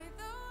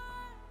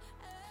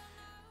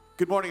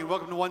Good morning and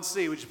welcome to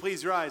 1C. Would you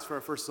please rise for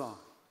our first song?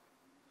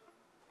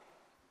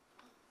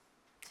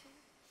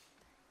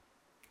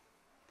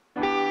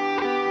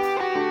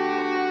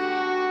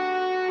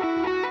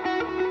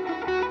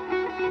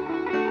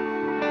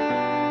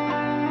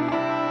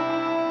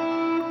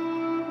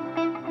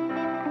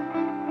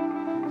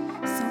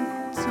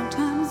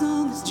 Sometimes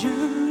on this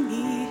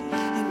journey,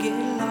 I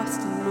get lost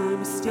in my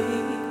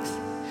mistakes.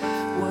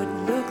 What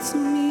looks to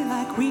me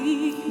like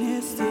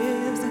weakness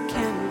is a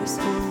canvas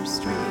for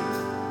strength.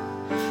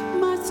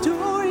 My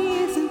story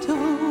isn't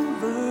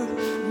over,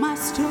 my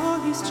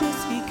story's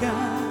just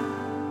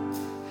begun.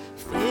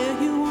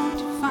 Failure won't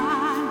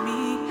define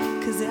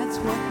me, 'cause that's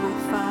what my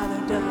Father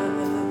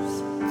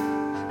does.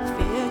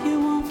 Failure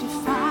won't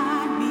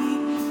define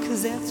me,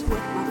 'cause that's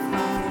what my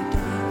Father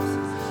does.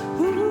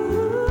 Ooh.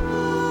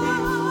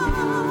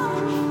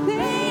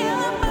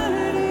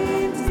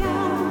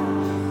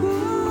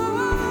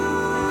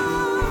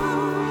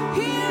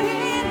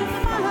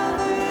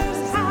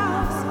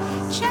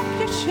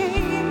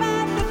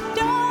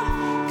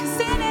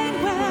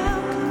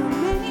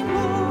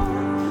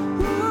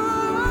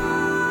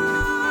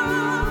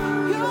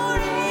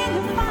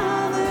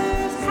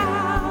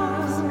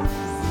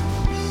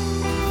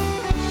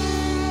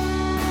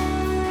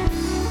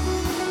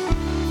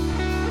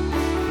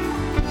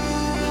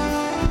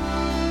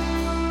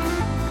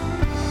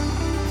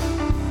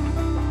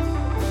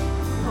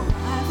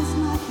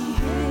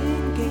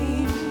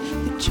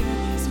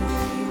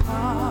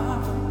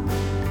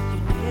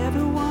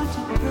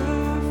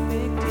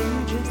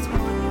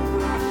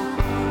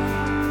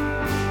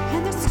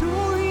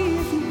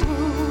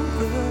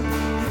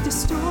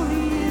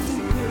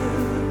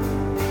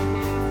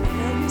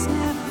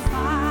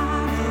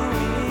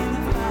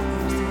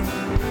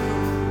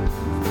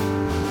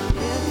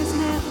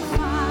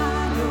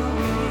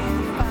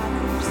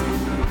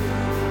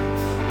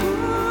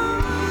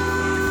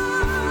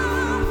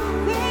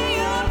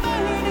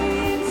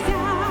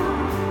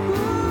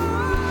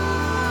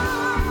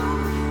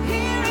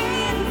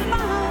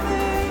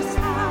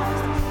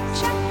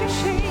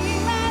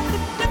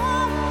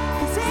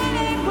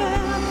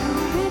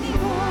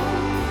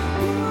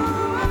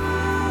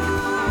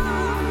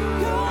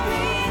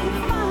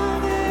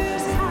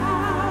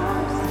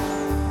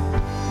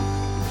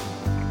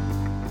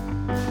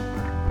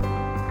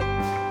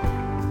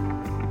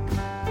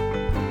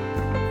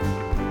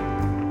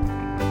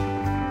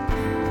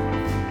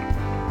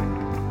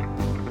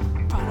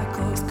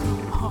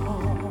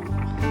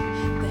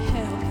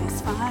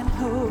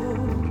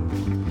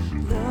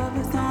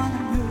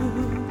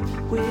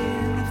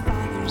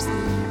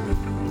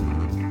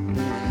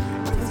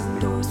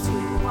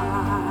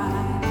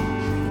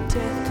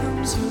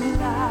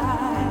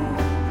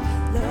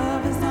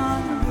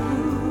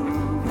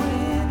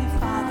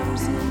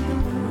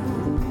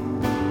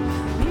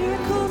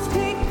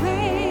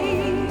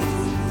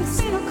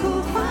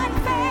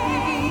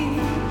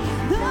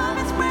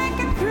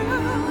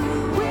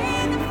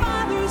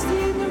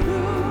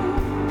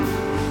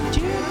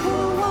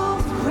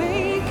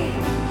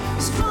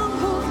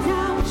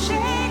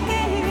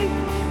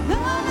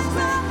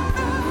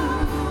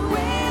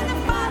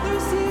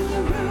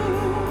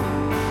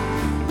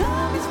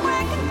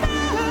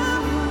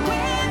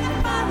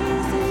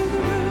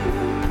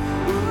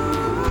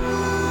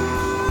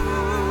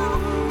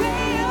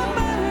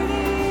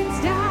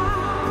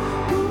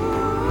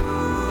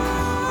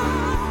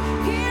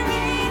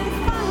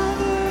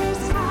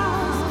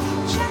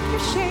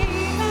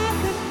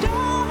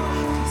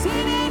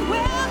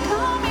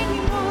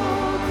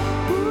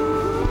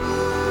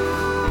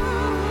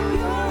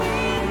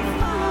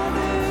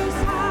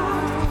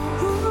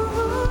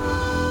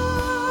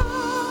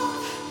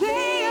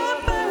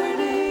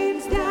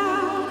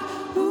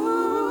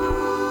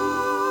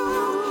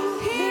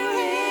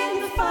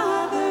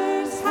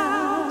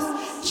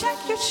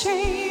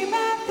 Shame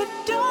at the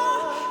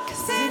door,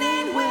 'cause it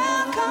ain't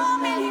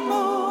welcome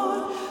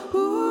anymore.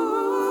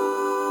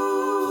 Ooh,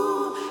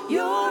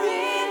 you're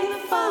in the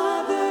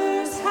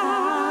Father's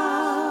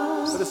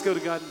house. Let us go to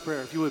God in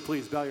prayer. If you would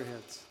please bow your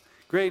heads.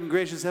 Great and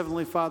gracious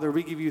Heavenly Father,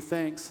 we give you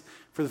thanks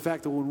for the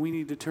fact that when we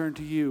need to turn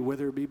to you,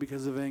 whether it be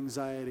because of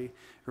anxiety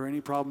or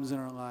any problems in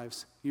our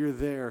lives, you're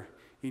there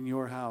in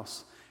your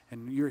house.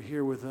 And you're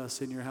here with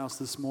us in your house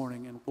this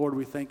morning. And Lord,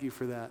 we thank you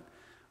for that.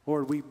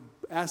 Lord, we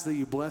ask that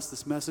you bless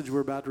this message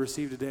we're about to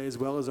receive today, as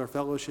well as our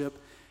fellowship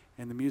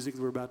and the music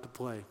that we're about to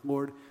play.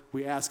 Lord,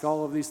 we ask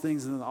all of these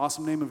things in the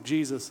awesome name of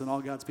Jesus, and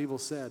all God's people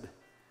said,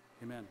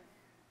 amen.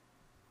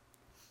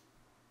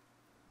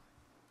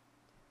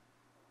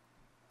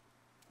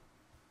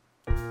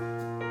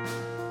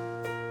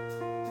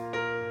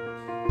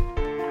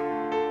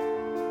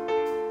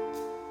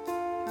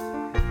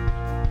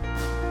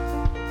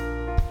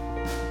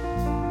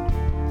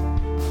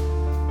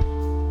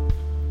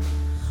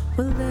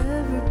 Well,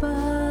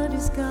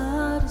 everybody's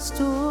got a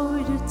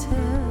story to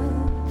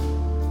tell,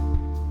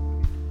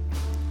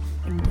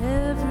 and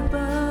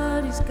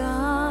everybody's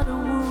got a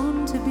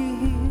wound to be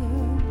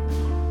healed.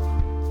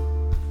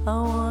 I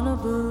wanna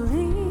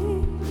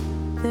believe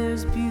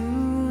there's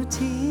beauty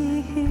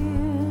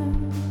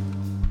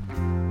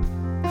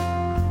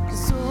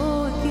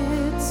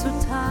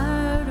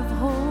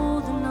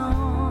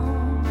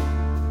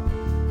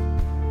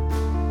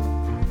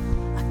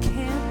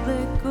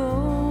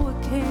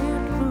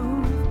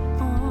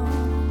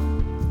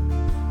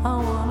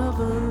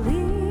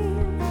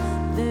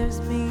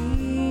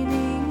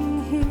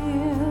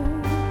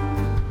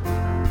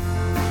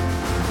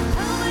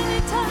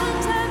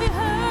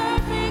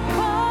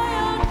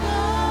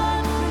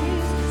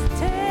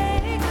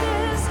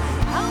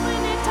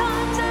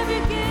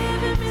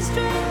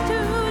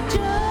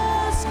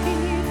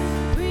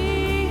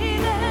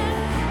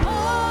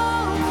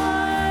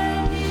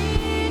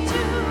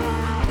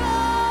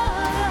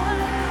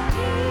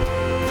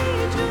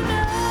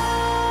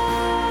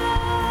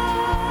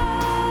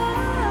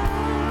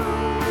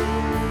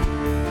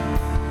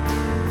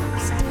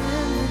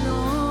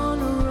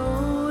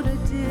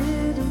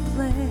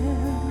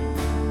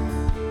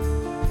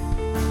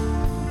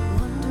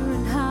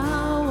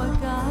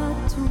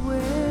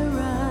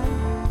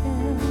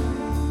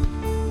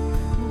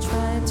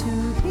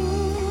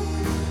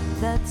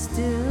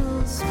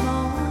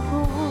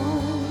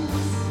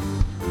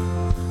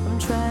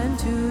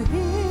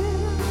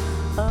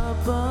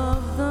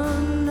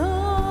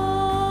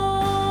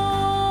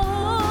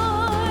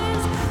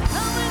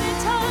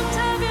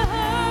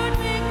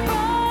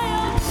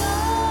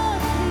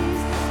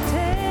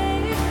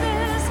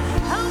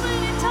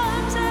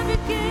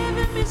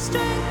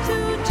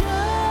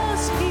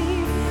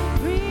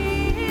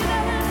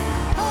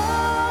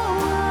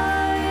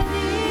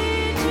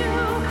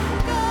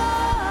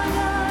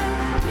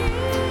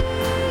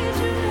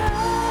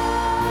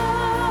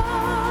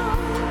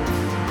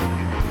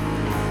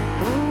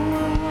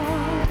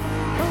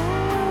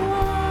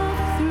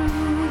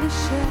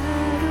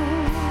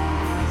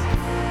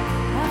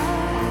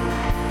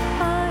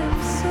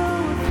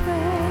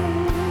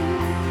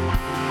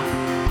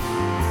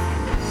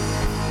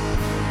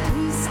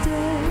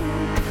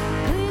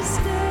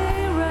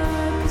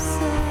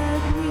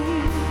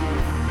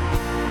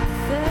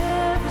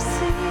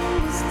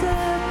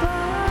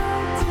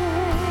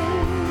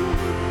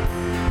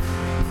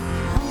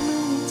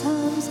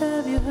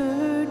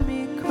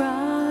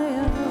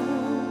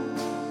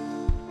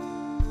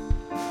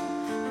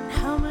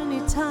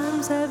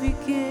times have you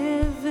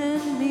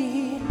given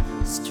me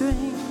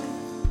strength?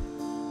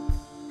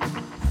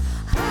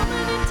 How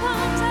many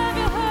times have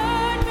you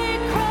heard me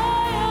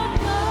cry out,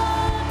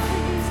 God,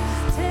 please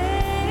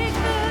take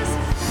this?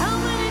 How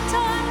many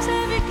times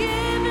have you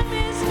given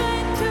me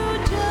strength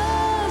to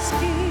just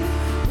keep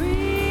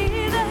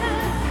breathing?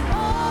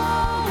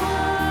 Oh,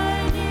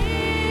 I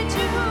need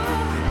you,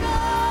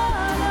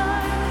 God,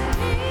 I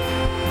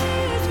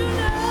need you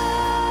now.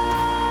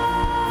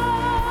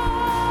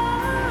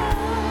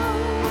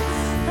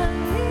 I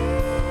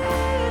need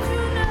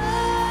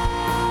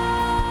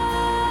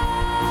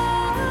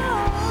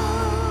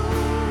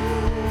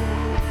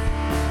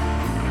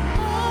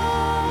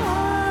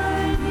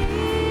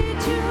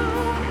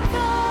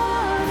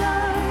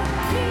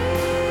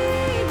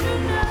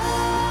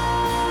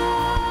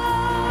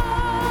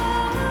you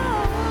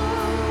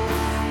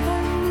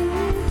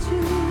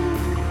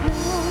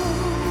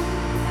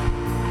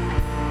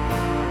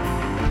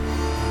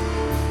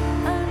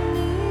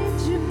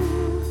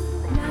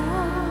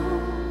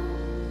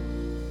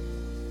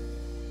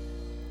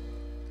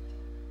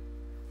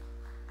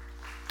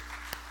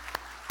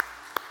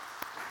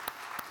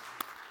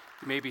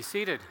You may be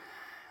seated.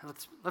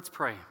 Let's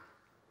pray.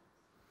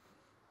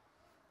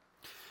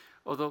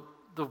 Oh,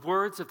 the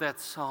words of that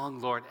song,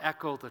 Lord,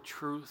 echo the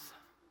truth.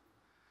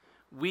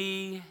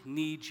 We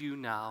need you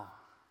now.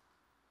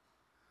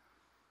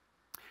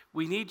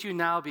 We need you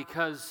now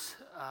because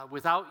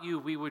without you,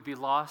 we would be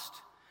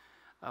lost.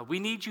 We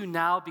need you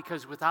now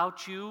because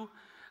without you,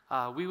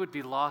 we would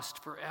be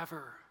lost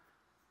forever.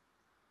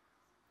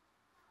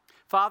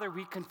 Father,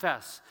 we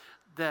confess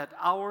that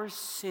our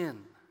sin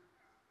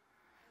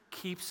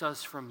keeps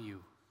us from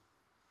you.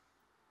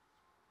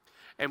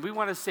 And we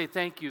want to say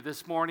thank you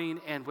this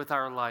morning and with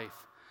our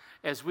life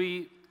as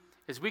we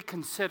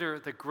consider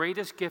the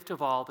greatest gift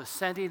of all, the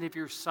sending of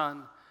your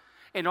Son,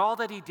 and all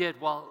that he did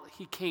while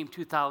he came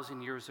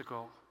 2,000 years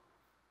ago.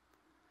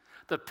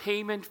 The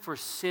payment for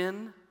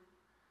sin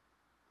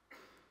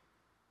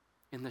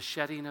in the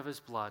shedding of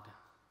his blood.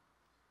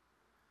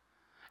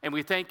 And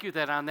we thank you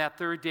that on that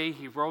third day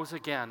he rose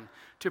again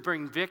to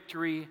bring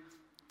victory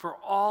for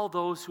all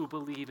those who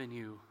believe in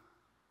you.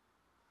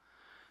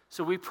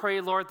 So we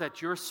pray, Lord,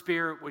 that your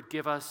Spirit would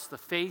give us the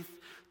faith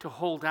to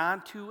hold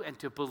on to and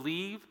to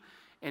believe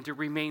and to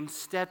remain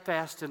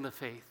steadfast in the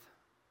faith.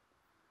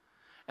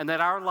 And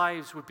that our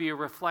lives would be a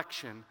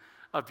reflection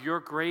of your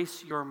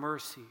grace, your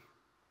mercy.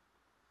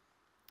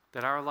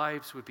 That our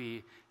lives would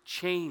be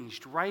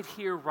changed right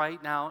here,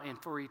 right now, and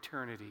for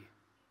eternity.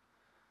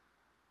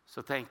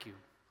 So thank you.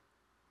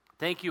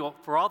 Thank you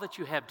for all that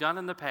you have done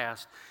in the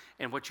past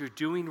and what you're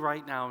doing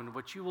right now and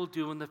what you will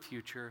do in the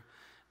future,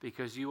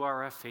 because you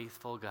are a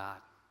faithful God.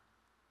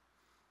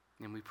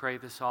 And we pray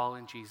this all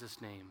in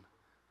Jesus' name.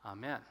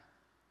 Amen.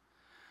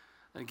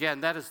 Again,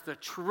 that is the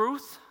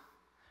truth,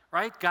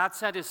 right? God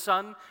sent his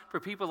Son for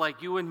people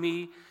like you and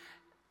me.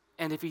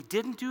 And if he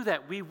didn't do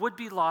that, we would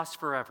be lost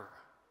forever.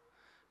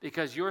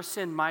 Because your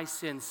sin, my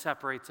sin,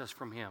 separates us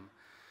from him.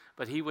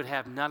 But he would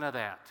have none of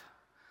that.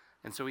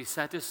 And so he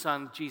sent his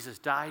Son. Jesus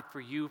died for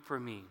you, for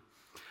me.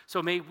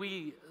 So may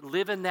we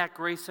live in that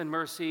grace and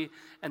mercy,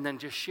 and then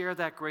just share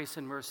that grace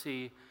and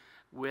mercy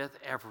with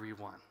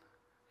everyone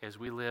as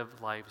we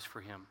live lives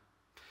for him.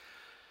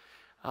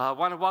 I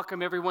want to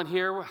welcome everyone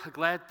here. We're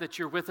glad that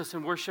you're with us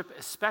in worship.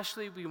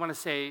 Especially, we want to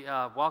say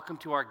welcome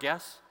to our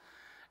guests.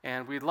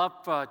 And we'd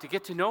love to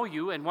get to know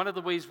you. And one of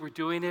the ways we're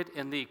doing it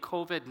in the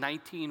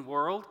COVID-19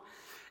 world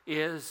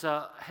is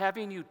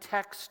having you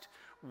text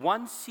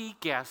 1C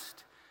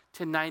guest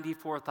to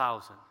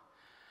 94,000.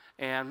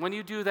 And when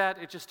you do that,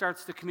 it just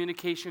starts the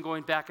communication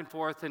going back and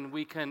forth, and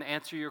we can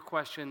answer your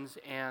questions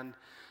and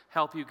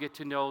help you get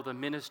to know the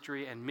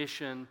ministry and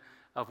mission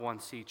of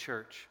 1C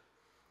Church.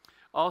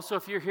 Also,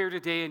 if you're here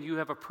today and you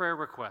have a prayer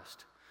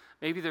request,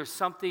 maybe there's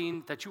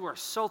something that you are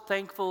so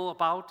thankful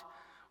about,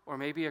 or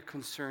maybe a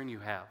concern you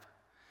have.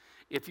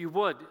 If you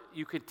would,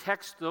 you could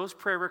text those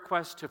prayer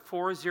requests to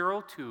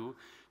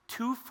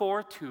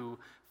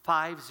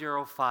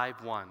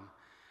 402-242-5051.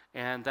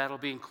 And that'll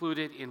be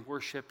included in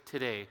worship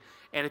today.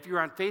 And if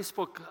you're on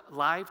Facebook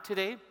Live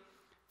today,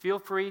 feel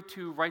free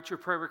to write your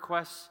prayer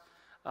requests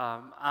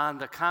on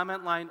the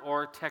comment line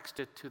or text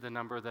it to the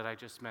number that I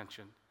just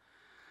mentioned.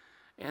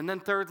 And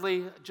then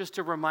thirdly, just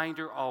a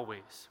reminder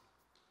always,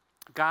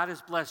 God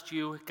has blessed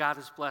you, God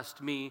has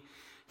blessed me.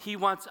 He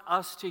wants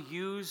us to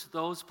use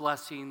those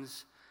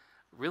blessings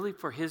really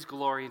for his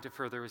glory and to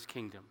further his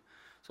kingdom.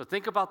 So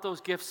think about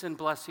those gifts and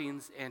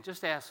blessings and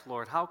just ask,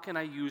 Lord, how can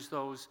I use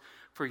those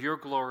for your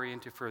glory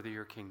and to further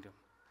your kingdom?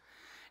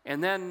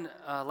 And then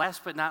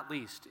last but not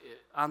least,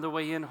 on the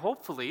way in,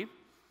 hopefully,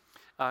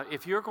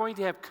 if you're going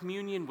to have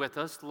communion with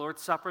us, the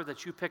Lord's Supper,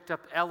 that you picked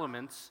up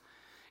elements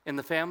in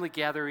the family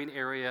gathering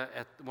area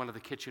at one of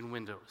the kitchen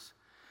windows.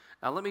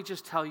 Now let me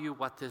just tell you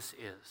what this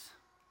is.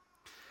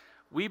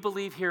 We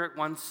believe here at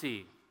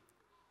 1C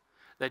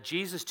that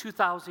Jesus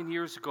 2,000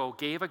 years ago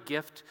gave a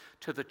gift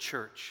to the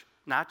church.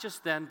 Not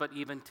just then, but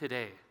even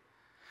today.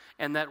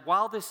 And that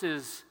while this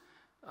is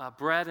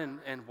bread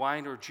and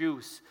wine or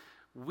juice,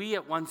 we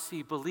at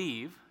 1C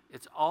believe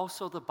it's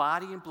also the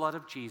body and blood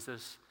of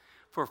Jesus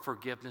for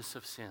forgiveness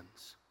of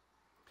sins.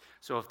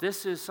 So if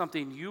this is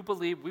something you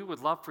believe, we would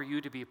love for you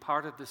to be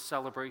part of this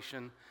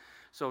celebration.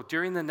 So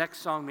during the next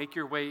song, make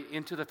your way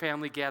into the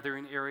family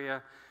gathering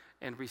area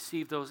and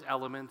receive those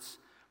elements,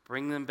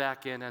 bring them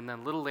back in, and then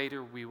a little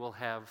later we will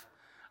have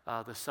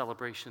the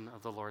celebration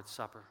of the Lord's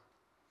Supper.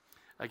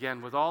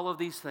 Again, with all of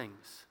these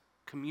things,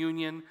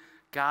 communion,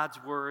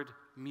 God's word,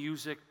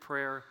 music,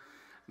 prayer,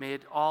 may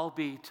it all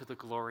be to the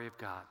glory of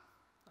God.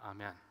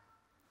 Amen.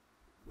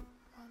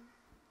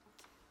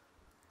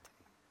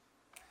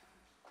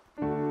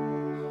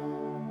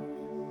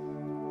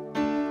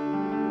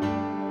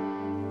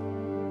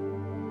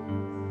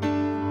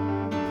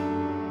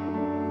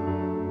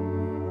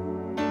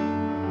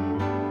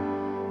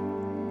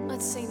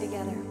 Let's sing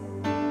together.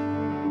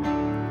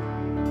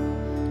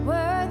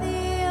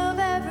 Worthy of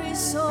every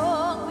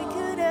song we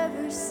could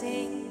ever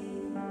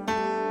sing,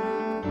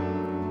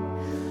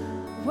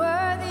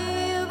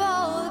 worthy of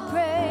all the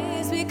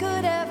praise we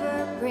could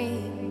ever bring.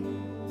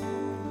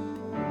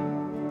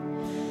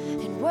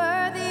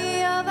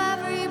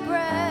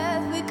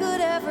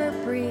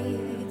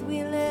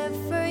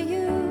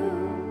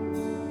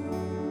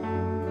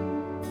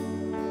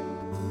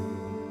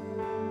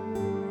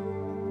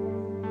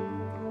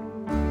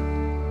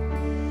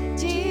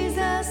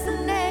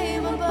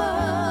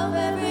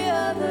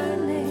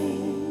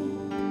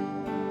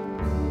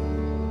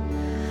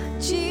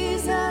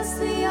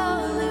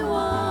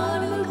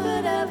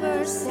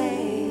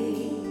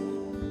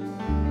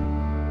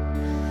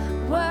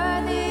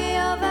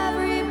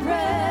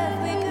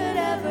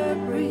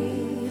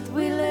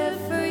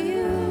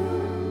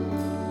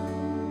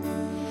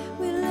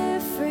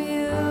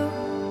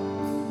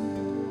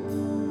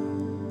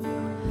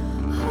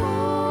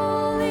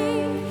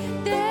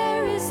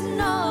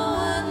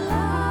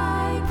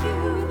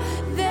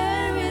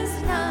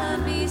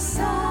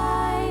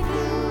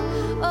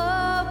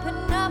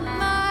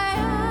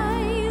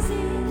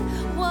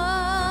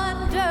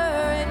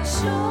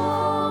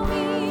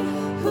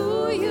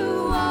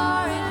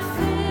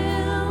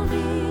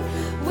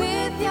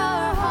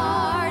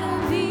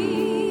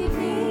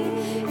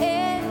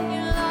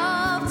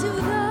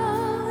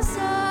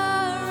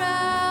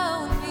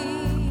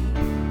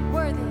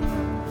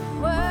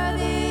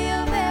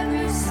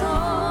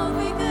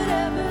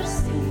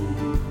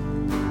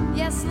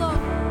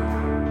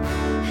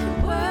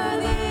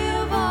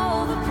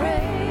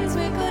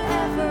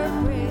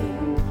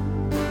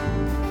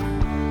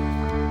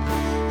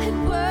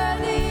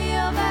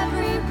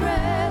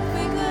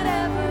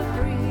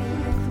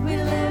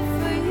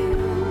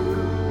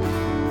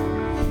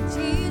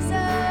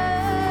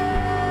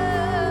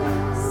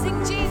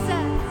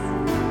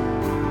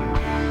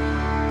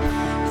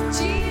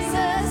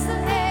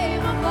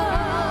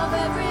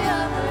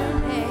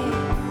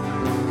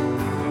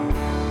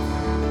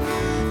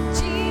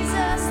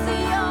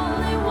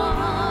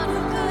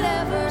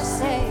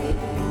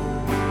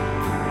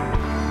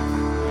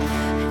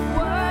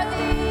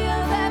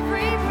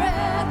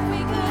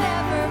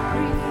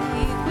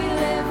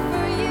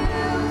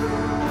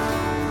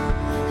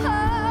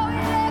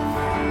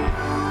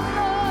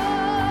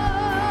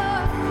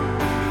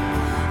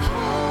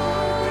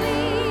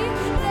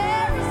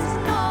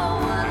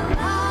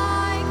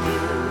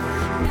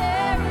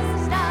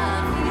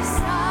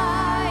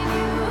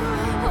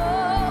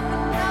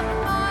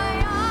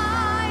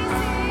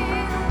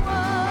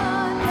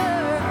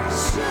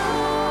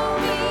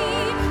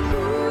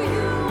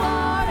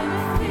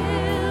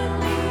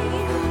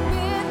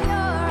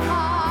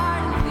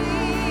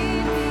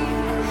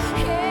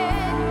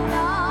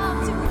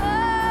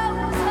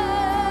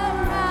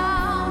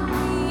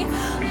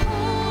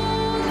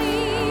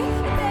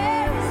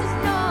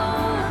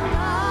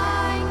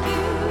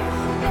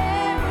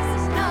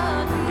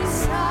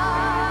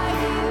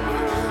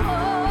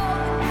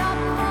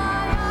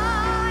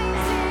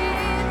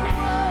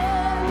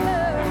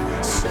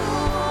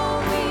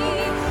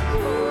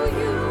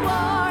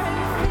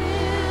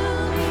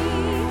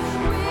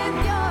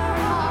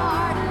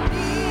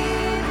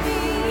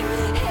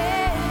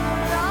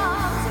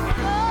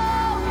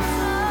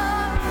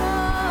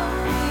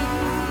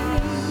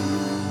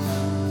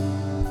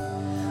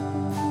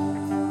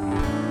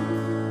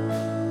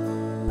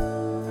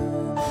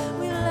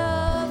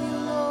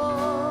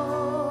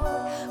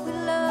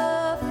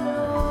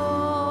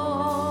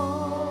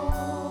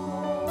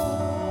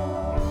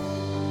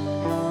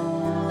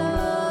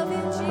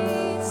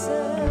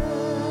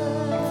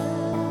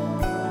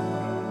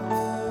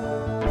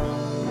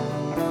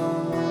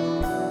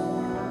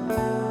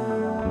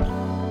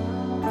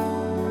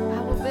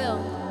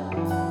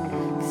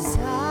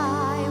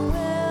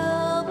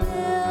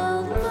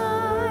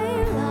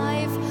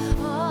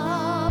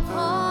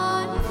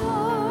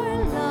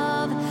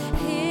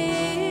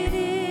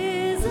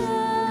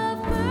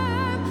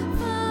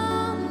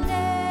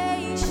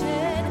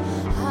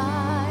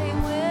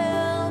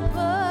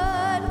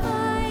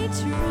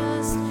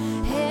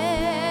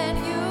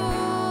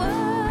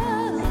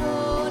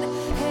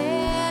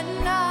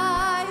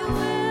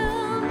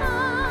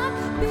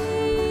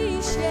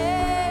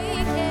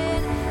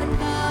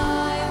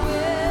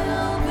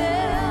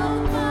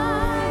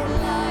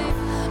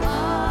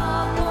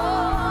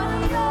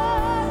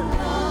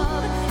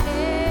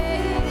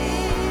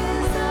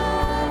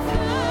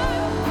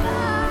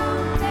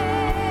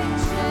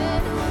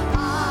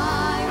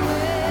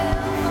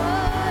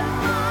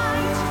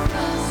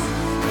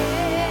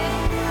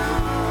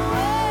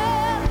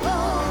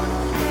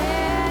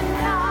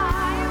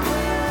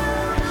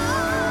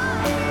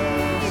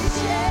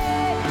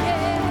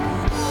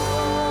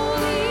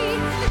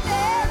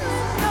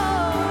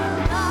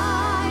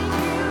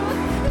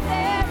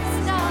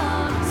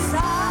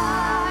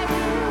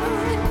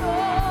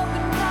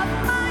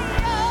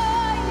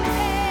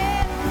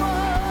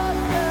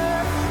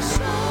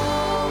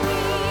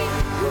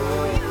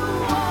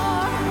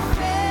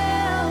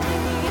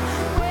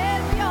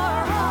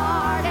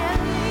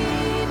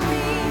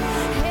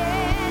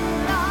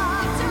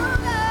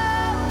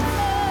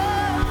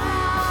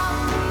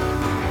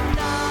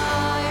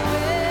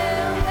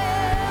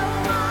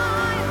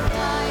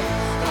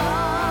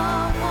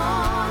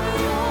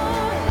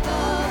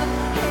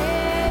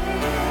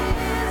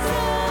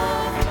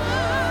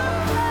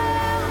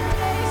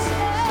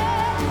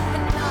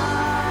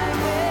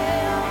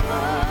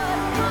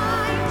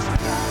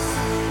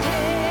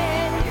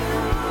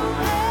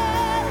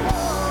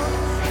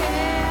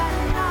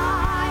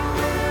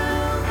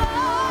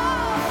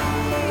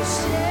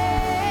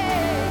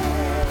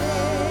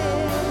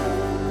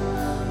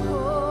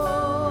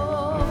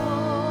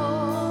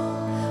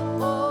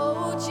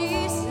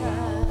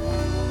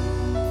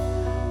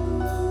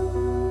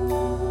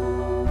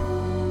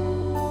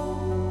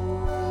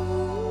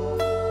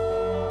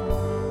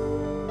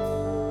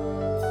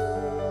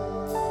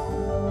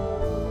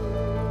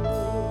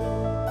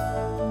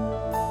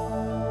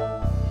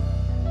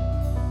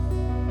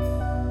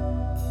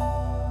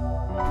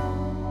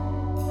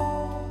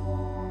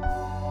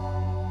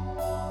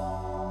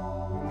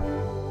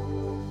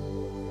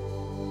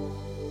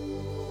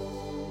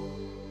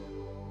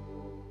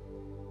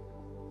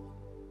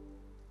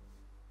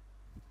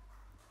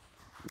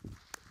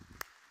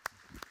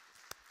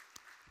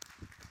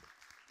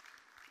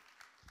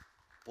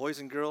 boys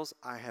and girls,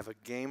 I have a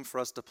game for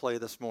us to play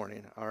this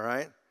morning, all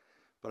right?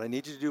 But I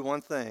need you to do one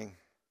thing.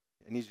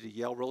 I need you to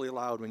yell really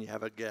loud when you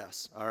have a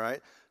guess, all right?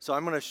 So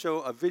I'm going to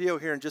show a video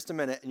here in just a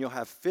minute, and you'll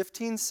have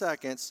 15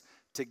 seconds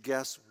to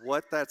guess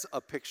what that's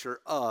a picture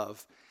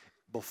of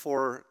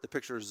before the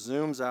picture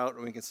zooms out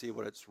and we can see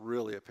what it's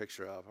really a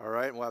picture of, all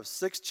right? We'll have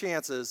 6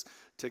 chances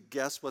to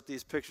guess what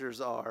these pictures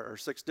are, or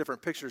 6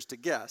 different pictures to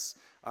guess,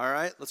 all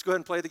right? Let's go ahead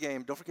and play the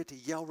game. Don't forget to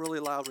yell really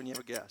loud when you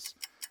have a guess.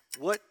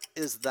 What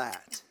is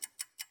that?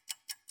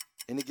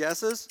 Any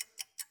guesses?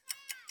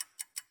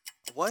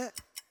 What?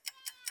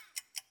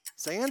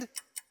 Sand?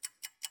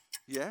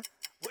 Yeah?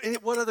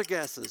 What other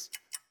guesses?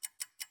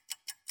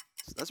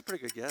 That's a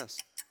pretty good guess.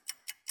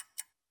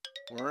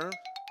 Worm?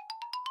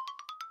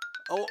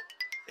 Oh,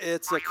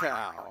 it's a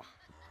cow.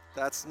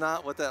 That's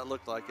not what that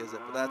looked like, is it?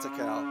 But that's a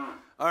cow.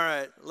 All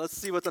right, let's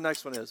see what the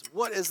next one is.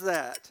 What is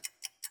that?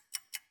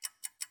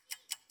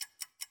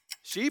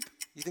 Sheep?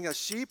 You think that's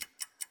sheep?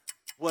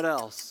 What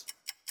else?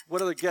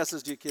 What other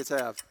guesses do you kids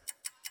have?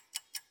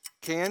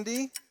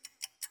 Candy?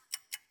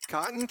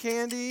 Cotton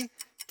candy?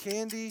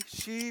 Candy?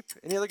 Sheep?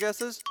 Any other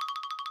guesses?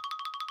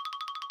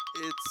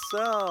 It's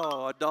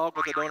a dog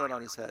with a donut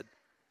on his head.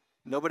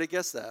 Nobody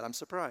guessed that. I'm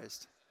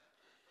surprised.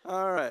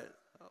 All right.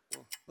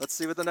 Let's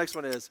see what the next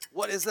one is.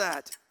 What is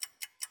that?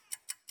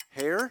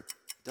 Hair?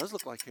 It does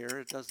look like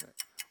hair, doesn't it?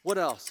 What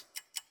else?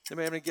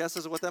 Anybody have any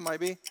guesses of what that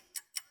might be?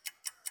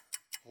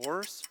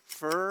 Horse?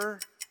 Fur?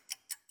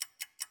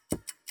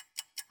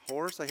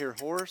 Horse? I hear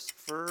horse,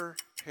 fur,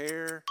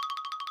 hair.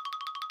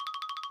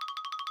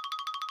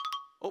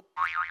 Oh,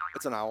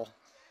 it's an owl.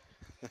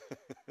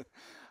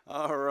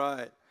 All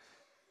right.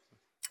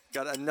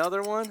 Got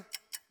another one?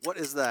 What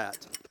is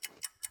that?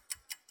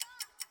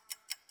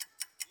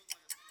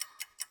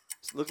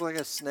 Look like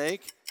a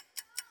snake?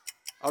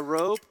 A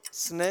rope?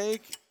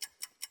 Snake?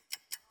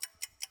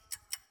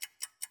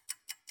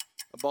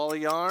 A ball of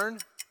yarn?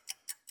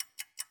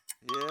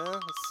 Yeah,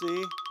 let's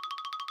see.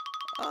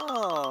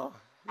 Oh,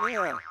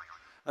 yeah.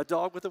 A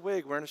dog with a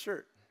wig wearing a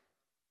shirt.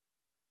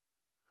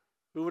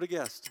 Who would have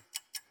guessed?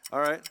 All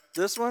right,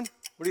 this one?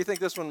 What do you think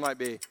this one might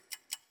be?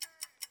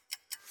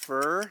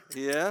 Fur,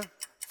 yeah.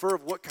 Fur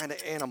of what kind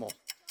of animal?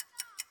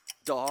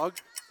 Dog?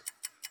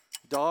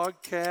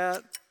 Dog,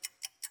 cat,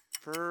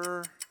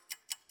 fur.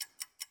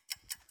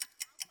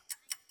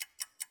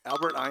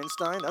 Albert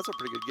Einstein? That's a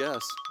pretty good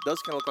guess. It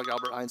does kind of look like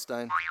Albert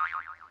Einstein.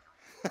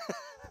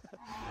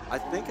 I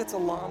think it's a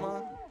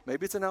llama.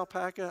 Maybe it's an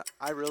alpaca.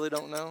 I really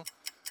don't know.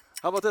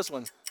 How about this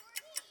one?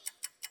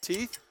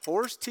 Teeth?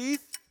 Horse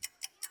teeth?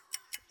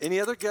 Any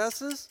other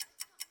guesses?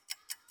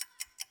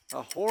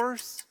 A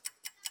horse?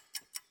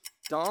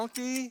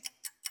 Donkey?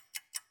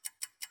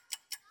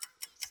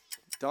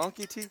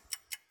 Donkey teeth?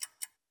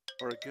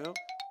 Or a goat?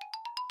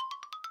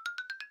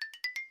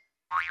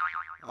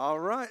 All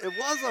right, it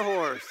was a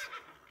horse.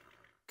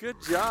 Good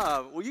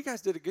job. Well, you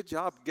guys did a good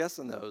job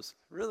guessing those.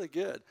 Really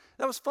good.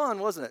 That was fun,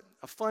 wasn't it?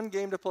 A fun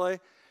game to play.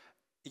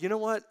 You know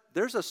what?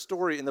 There's a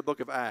story in the book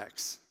of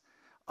Acts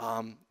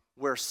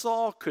where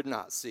Saul could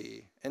not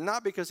see. And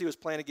not because he was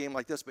playing a game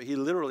like this, but he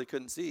literally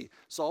couldn't see.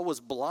 Saul was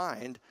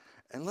blind.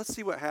 And let's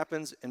see what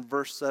happens in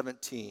verse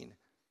 17.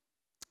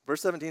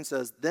 Verse 17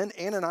 says, Then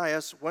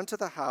Ananias went to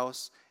the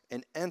house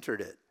and entered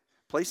it.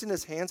 Placing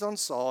his hands on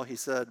Saul, he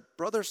said,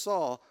 Brother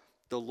Saul,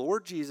 the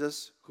Lord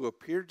Jesus, who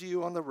appeared to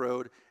you on the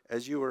road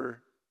as you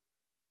were,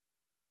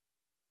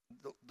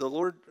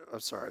 Brother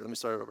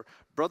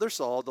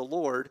Saul, the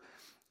Lord,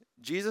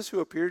 Jesus, who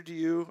appeared to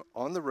you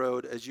on the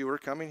road as you were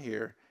coming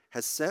here,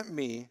 has sent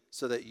me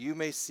so that you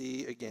may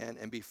see again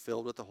and be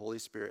filled with the Holy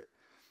Spirit.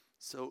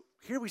 So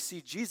here we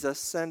see Jesus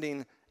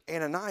sending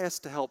Ananias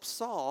to help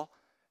Saul.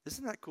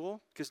 Isn't that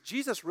cool? Because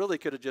Jesus really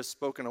could have just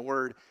spoken a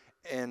word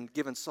and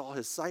given Saul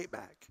his sight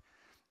back.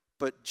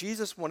 But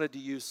Jesus wanted to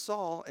use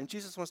Saul, and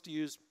Jesus wants to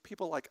use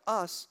people like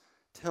us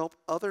to help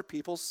other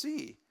people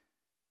see.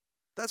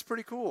 That's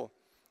pretty cool.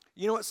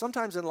 You know what?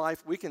 Sometimes in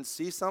life we can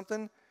see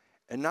something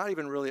and not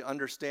even really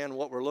understand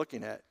what we're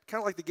looking at.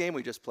 Kind of like the game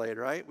we just played,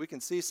 right? We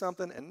can see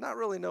something and not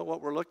really know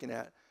what we're looking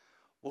at.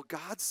 Well,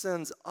 God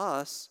sends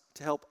us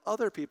to help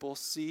other people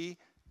see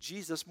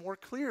Jesus more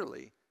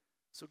clearly.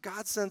 So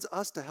God sends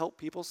us to help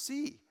people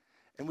see.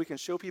 And we can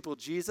show people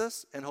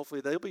Jesus, and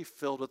hopefully they'll be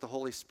filled with the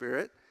Holy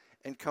Spirit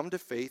and come to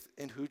faith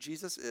in who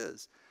Jesus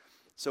is.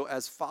 So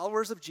as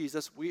followers of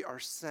Jesus, we are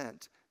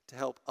sent to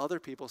help other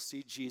people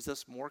see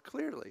Jesus more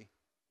clearly.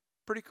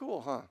 Pretty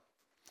cool, huh?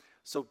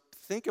 So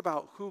think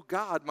about who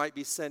God might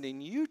be sending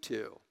you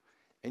to.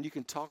 And you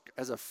can talk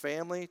as a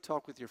family,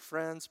 talk with your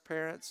friends,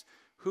 parents,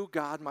 who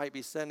God might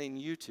be sending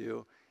you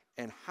to,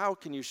 and how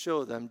can you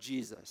show them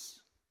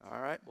Jesus. All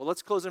right? Well,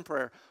 let's close in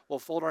prayer. We'll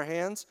fold our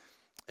hands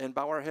and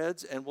bow our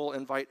heads, and we'll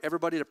invite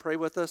everybody to pray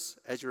with us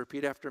as you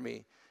repeat after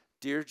me.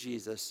 Dear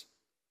Jesus,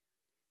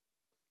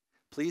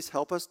 please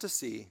help us to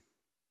see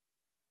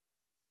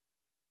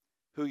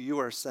who you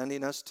are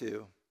sending us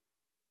to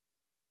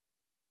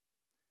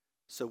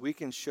so we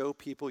can show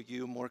people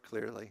you more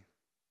clearly.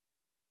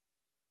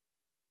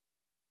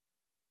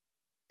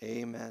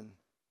 Amen.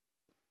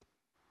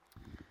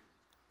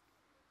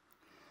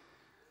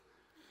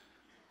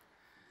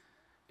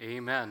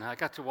 Amen. I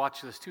got to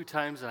watch this 2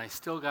 times, and I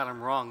still got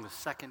them wrong the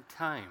second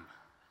time.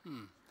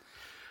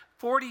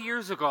 40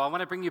 years ago, I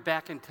want to bring you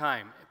back in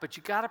time, but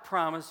you got to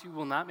promise you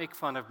will not make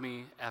fun of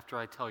me after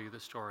I tell you the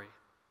story.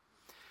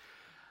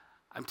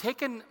 I'm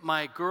taking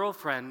my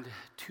girlfriend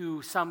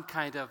to some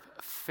kind of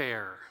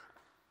fair,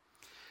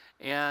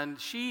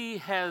 and she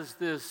has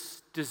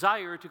this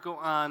desire to go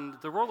on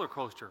the roller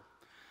coaster.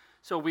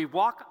 So we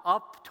walk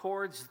up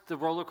towards the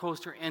roller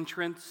coaster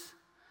entrance,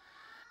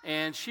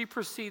 and she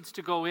proceeds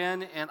to go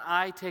in, and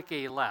I take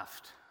a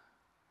left.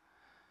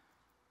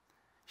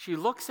 She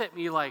looks at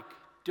me like,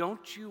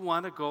 "Don't you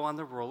want to go on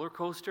the roller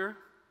coaster?"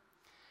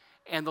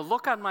 And the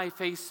look on my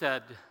face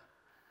said,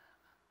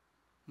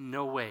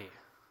 "No way."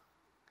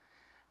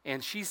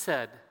 And she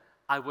said,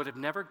 "I would have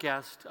never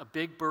guessed a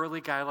big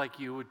burly guy like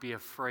you would be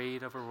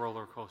afraid of a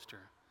roller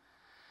coaster."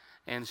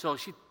 And so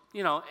she,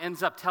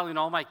 ends up telling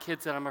all my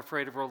kids that I'm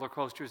afraid of roller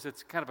coasters.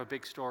 It's kind of a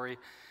big story.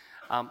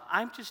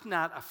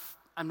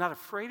 I'm not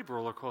afraid of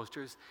roller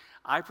coasters.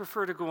 I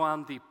prefer to go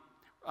on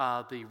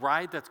the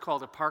ride that's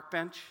called a park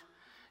bench,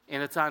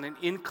 and it's on an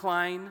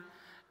incline,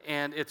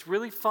 and it's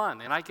really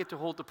fun. And I get to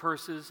hold the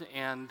purses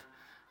and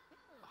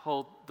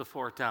hold the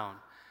fort down.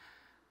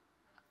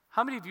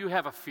 How many of you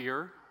have a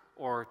fear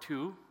or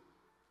 2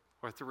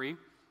 or 3?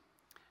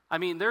 I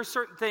mean, there's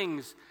certain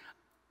things,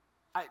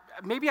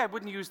 maybe I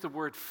wouldn't use the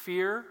word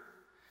fear,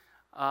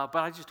 but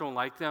I just don't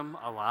like them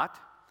a lot.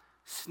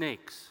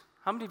 Snakes.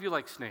 How many of you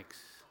like snakes?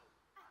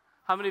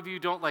 How many of you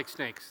don't like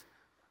snakes?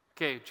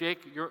 Okay,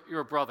 Jake, you're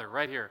a brother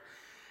right here.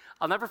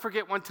 I'll never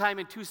forget one time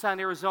in Tucson,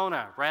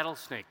 Arizona,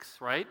 rattlesnakes,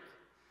 right?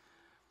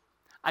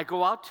 I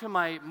go out to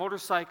my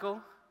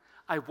motorcycle,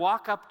 I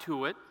walk up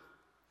to it,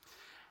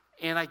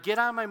 and I get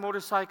on my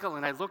motorcycle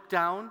and I look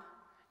down,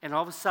 and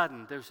all of a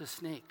sudden, there's a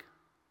snake.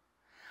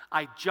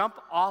 I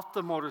jump off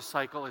the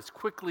motorcycle as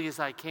quickly as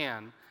I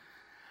can,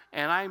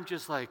 and I'm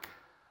just like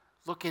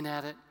looking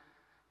at it,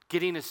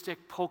 getting a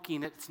stick,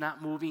 poking it, it's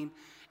not moving.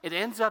 It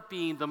ends up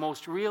being the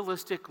most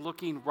realistic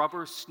looking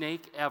rubber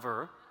snake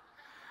ever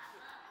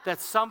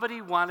that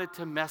somebody wanted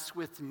to mess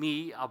with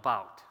me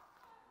about.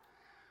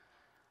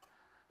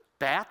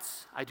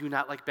 Bats, I do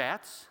not like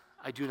bats.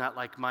 I do not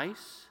like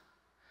mice.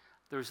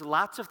 There's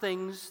lots of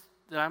things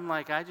that I'm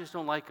like, I just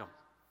don't like them.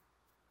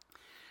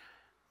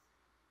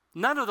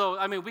 None of those,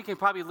 we can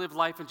probably live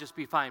life and just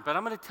be fine, but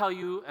I'm going to tell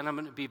you, and I'm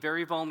going to be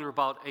very vulnerable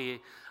about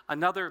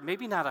another,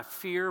 maybe not a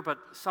fear, but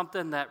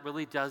something that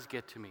really does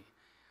get to me.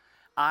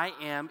 I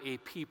am a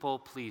people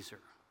pleaser.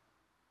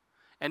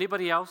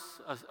 Anybody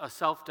else a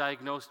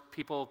self-diagnosed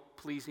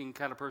people-pleasing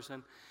kind of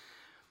person?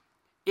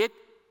 It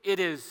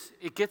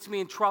gets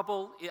me in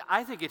trouble.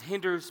 I think it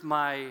hinders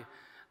my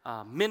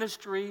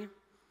ministry.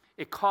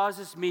 It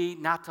causes me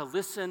not to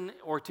listen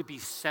or to be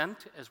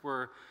sent, as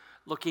we're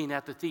looking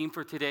at the theme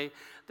for today.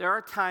 There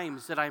are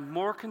times that I'm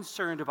more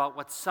concerned about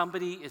what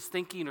somebody is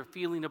thinking or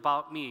feeling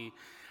about me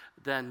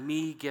than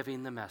me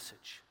giving the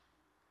message.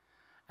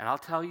 And I'll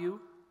tell you,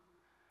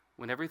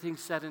 when everything's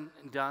said and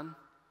done,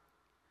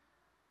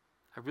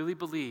 I really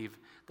believe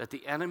that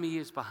the enemy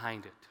is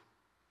behind it.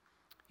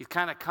 He's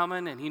kind of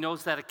coming, and he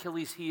knows that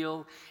Achilles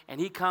heel,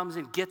 and he comes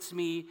and gets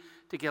me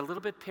to get a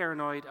little bit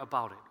paranoid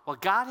about it. Well,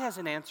 God has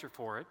an answer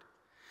for it,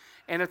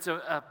 and it's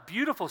a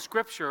beautiful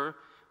scripture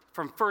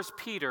from 1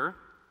 Peter,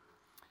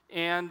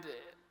 and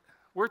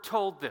we're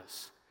told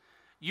this: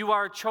 "You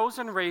are a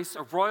chosen race,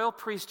 a royal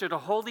priesthood, a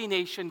holy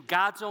nation,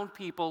 God's own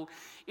people,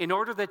 in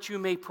order that you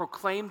may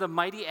proclaim the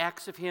mighty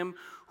acts of him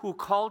who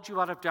called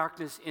you out of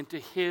darkness into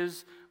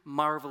his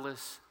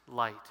marvelous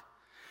light."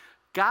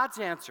 God's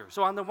answer.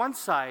 So on the one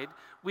side,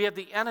 we have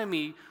the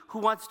enemy who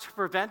wants to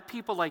prevent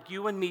people like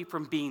you and me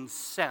from being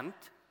sent,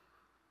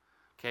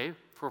 okay,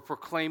 for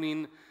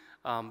proclaiming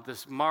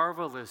this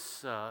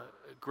marvelous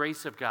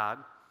grace of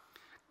God.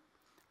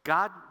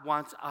 God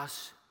wants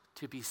us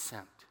to be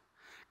sent.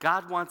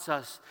 God wants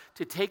us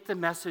to take the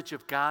message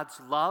of God's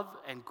love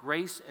and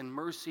grace and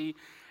mercy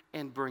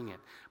and bring it.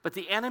 But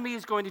the enemy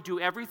is going to do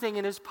everything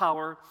in his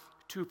power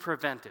to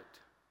prevent it.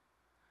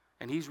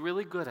 And he's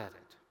really good at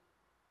it.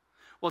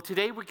 Well,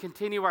 today we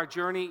continue our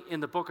journey in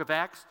the book of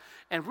Acts,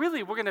 and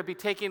really we're going to be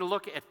taking a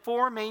look at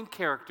 4 main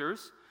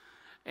characters,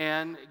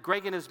 and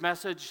Greg in his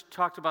message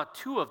talked about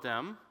 2 of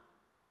them.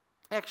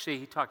 Actually,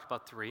 he talked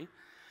about 3.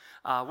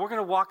 We're going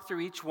to walk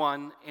through each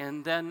one,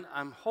 and then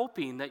I'm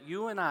hoping that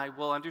you and I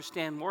will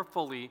understand more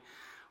fully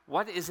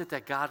what is it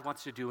that God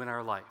wants to do in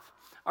our life.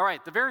 All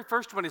right, the very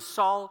first one is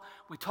Saul.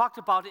 We talked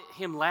about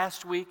him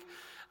last week.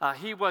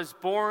 He was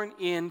born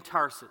in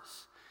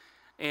Tarsus.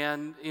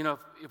 And,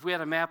 if we had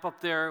a map up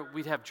there,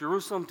 we'd have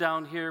Jerusalem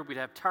down here. We'd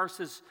have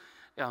Tarsus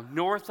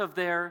north of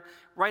there,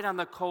 right on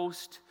the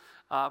coast.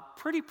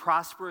 Pretty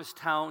prosperous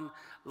town,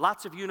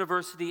 lots of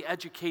university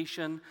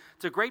education.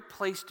 It's a great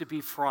place to be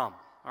from,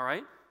 all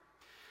right?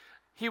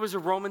 He was a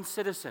Roman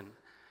citizen.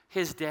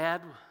 His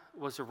dad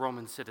was a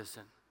Roman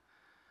citizen.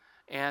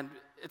 And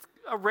it's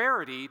a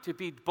rarity to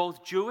be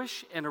both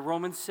Jewish and a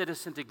Roman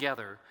citizen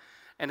together.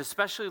 And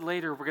especially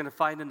later, we're going to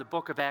find in the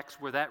book of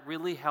Acts where that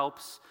really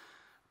helps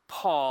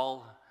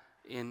Paul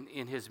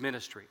in his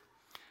ministry.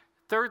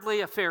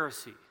 Thirdly, a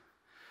Pharisee.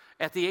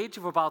 At the age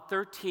of about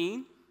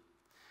 13,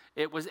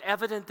 it was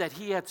evident that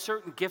he had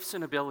certain gifts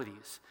and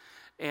abilities.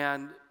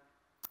 And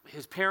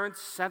his parents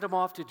sent him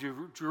off to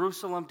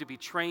Jerusalem to be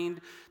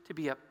trained to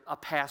be a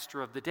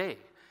pastor of the day.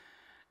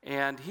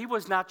 And he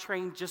was not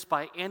trained just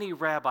by any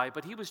rabbi,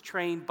 but he was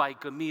trained by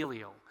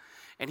Gamaliel.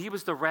 And he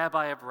was the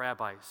rabbi of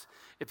rabbis.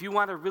 If you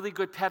want a really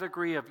good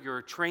pedigree of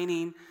your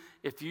training,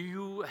 if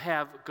you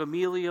have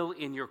Gamaliel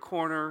in your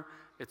corner,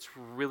 it's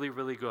really,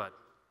 really good.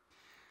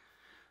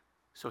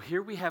 So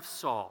here we have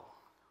Saul.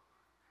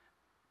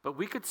 But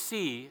we could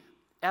see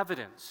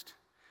evidenced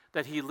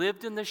that he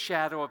lived in the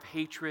shadow of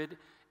hatred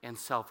and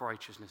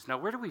self-righteousness. Now,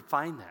 where do we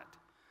find that?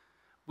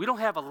 We don't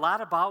have a lot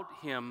about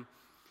him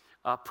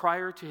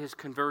prior to his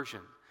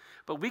conversion.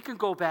 But we can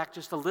go back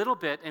just a little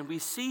bit and we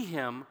see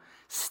him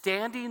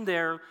standing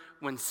there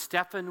when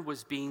Stephen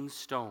was being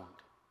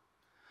stoned.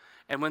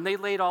 And when they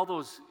laid all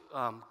those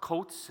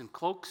coats and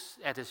cloaks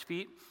at his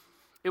feet,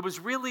 it was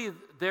really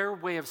their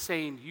way of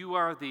saying,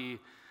 you're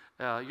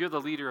the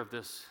leader of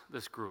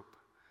this group.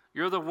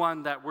 You're the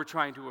one that we're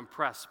trying to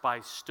impress by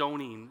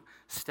stoning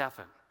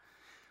Stephen.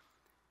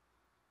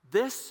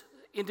 This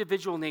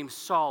individual named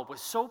Saul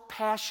was so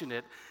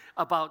passionate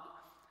about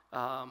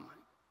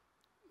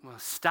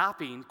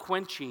stopping,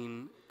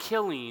 quenching,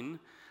 killing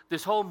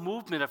this whole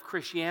movement of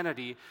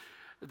Christianity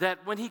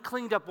that when he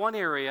cleaned up one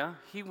area,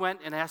 he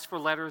went and asked for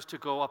letters to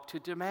go up to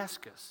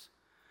Damascus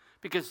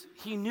because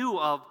he knew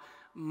of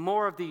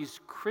more of these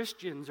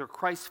Christians or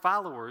Christ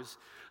followers.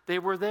 They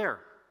were there.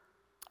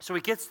 So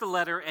he gets the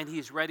letter and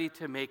he's ready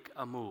to make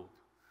a move.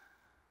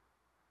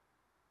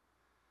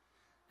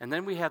 And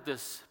then we have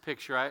this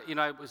picture.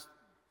 I was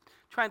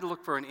trying to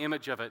look for an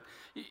image of it.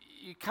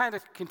 You kind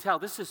of can tell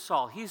this is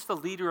Saul. He's the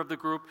leader of the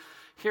group.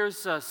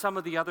 Here's some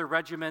of the other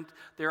regiment.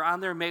 They're on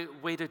their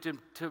way to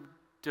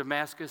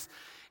Damascus.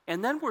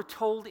 And then we're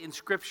told in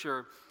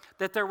Scripture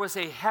that there was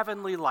a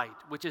heavenly light,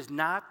 which is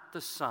not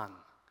the sun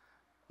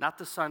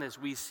as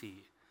we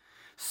see.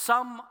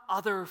 Some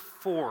other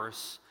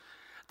force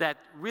that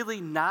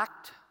really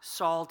knocked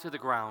Saul to the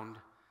ground,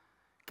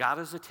 got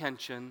his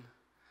attention.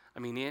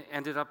 He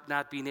ended up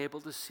not being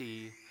able to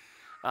see.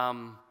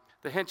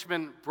 The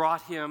henchmen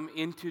brought him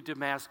into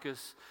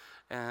Damascus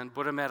and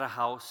put him at a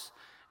house,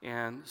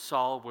 and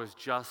Saul was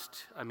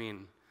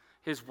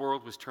his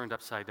world was turned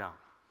upside down.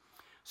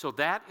 So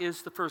that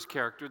is the first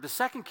character. The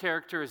second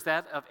character is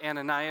that of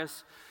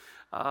Ananias.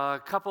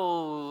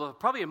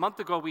 Probably a month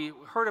ago, we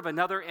heard of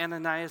another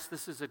Ananias.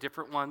 This is a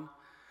different one.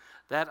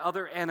 That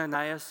other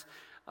Ananias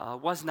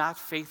was not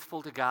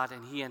faithful to God,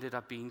 and he ended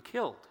up being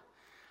killed.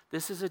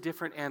 This is a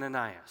different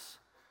Ananias.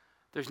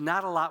 There's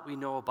not a lot we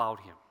know about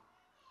him.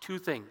 Two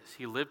things.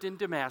 He lived in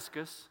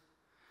Damascus,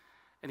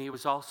 and he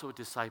was also a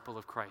disciple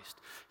of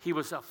Christ. He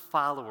was a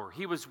follower.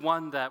 He was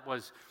one that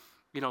was,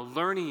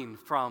 learning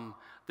from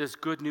this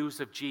good news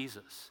of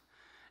Jesus,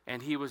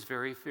 and he was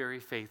very,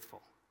 very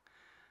faithful.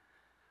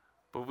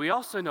 But we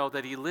also know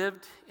that he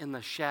lived in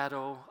the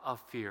shadow of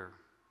fear.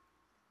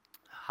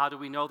 How do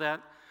we know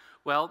that?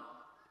 Well,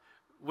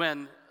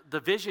 when the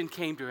vision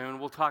came to him, and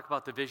we'll talk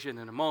about the vision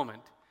in a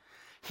moment,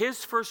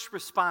 his first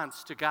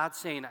response to God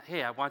saying,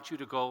 hey, I want you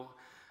to go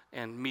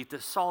and meet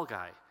this Saul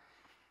guy.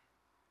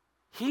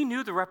 He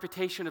knew the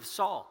reputation of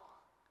Saul.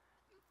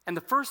 And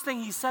the first thing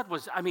he said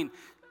was,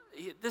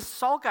 this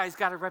Saul guy's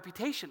got a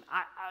reputation.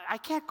 I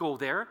can't go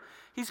there.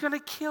 He's going to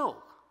kill.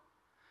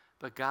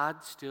 But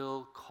God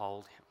still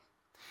called him.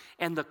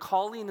 And the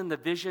calling and the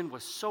vision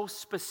was so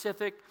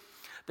specific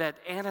that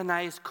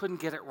Ananias couldn't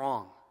get it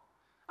wrong.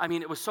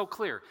 It was so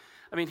clear.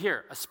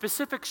 Here, a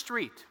specific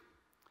street.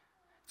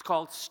 It's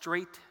called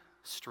Straight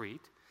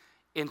Street.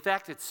 In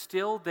fact, it's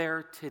still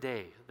there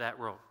today, that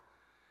road.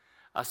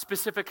 A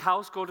specific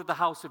house, go to the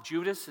house of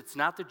Judas. It's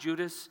not the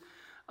Judas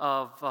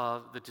of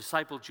the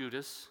disciple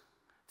Judas.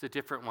 It's a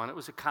different one. It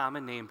was a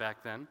common name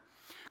back then.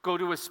 Go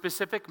to a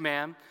specific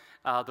man,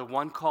 the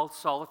one called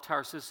Saul of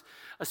Tarsus.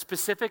 A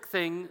specific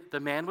thing the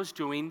man was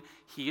doing,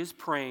 he is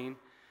praying,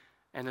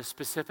 and a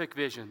specific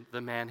vision the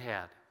man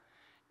had.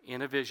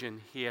 In a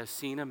vision, he has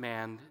seen a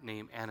man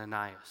named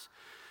Ananias.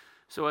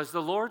 So as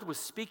the Lord was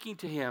speaking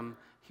to him,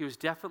 he was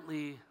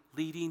definitely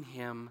leading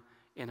him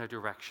in a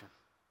direction.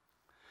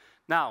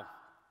 Now,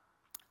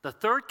 the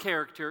third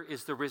character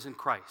is the risen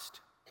Christ.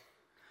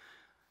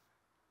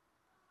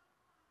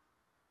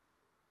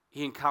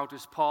 He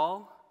encounters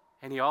Paul,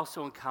 and he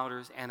also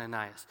encounters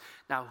Ananias.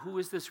 Now, who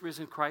is this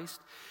risen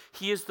Christ?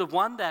 He is the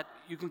one that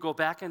you can go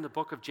back in the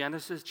book of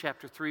Genesis,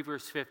 chapter 3,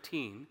 verse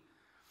 15.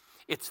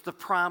 It's the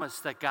promise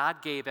that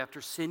God gave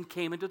after sin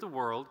came into the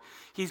world.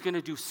 He's going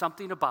to do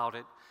something about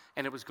it,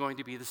 and it was going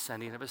to be the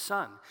sending of his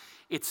son.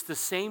 It's the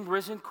same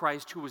risen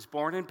Christ who was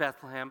born in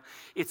Bethlehem.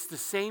 It's the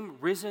same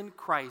risen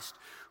Christ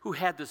who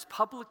had this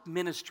public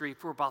ministry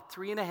for about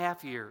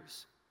 3.5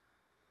 years.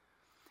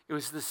 It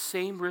was the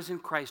same risen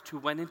Christ who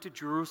went into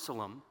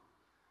Jerusalem,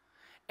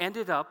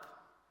 ended up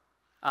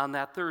on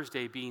that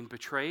Thursday being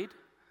betrayed,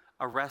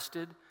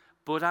 arrested,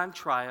 put on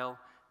trial,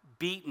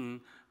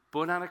 beaten,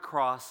 put on a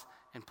cross,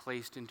 and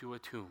placed into a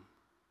tomb.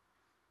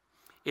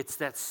 It's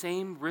that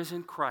same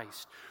risen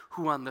Christ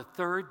who on the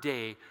third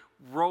day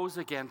rose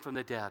again from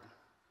the dead.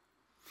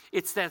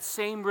 It's that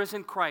same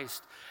risen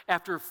Christ,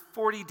 after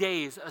 40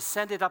 days,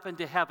 ascended up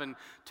into heaven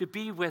to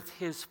be with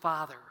his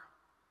Father.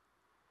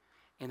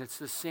 And it's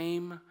the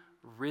same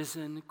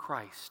risen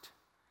Christ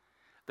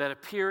that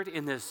appeared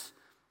in this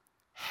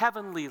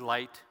heavenly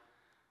light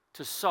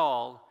to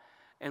Saul,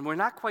 and we're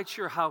not quite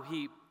sure how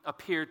he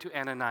appeared to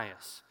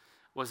Ananias.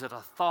 Was it a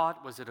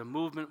thought? Was it a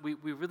movement? We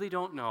really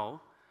don't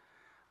know.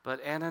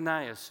 But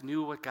Ananias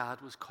knew what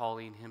God was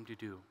calling him to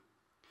do.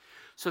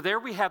 So there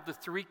we have the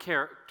three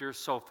characters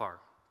so far.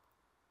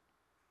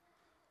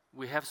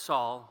 We have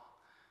Saul,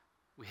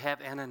 we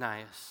have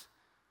Ananias,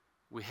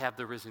 we have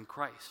the risen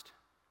Christ.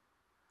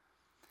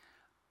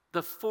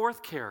 The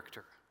fourth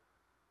character,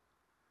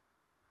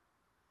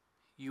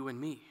 you and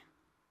me.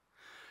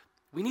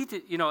 We need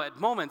to, at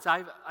moments,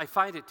 I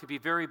find it to be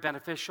very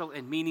beneficial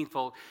and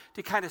meaningful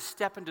to kind of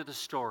step into the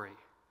story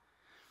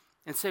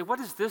and say, what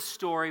is this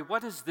story,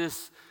 what does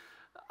this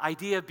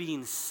idea of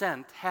being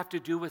sent have to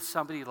do with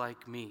somebody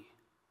like me?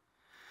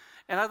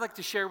 And I'd like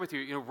to share with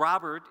you,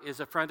 Robert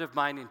is a friend of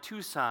mine in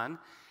Tucson,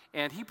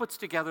 and he puts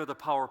together the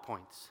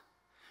PowerPoints.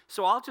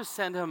 So I'll just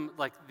send him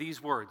like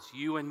these words,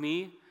 you and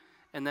me,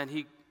 and then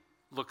he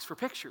looks for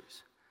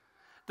pictures.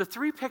 The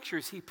three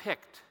pictures he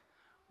picked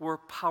were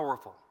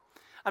powerful.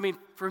 I mean,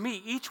 for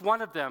me, each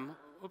one of them,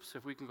 oops,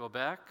 if we can go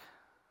back.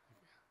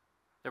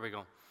 There we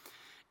go.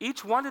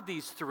 Each one of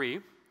these three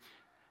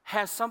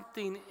has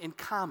something in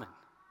common.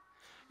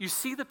 You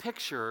see the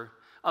picture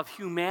of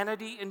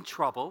humanity in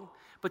trouble,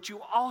 but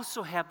you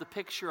also have the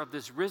picture of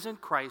this risen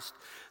Christ,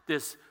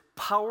 this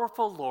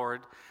powerful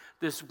Lord,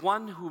 this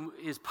one who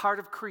is part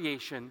of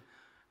creation,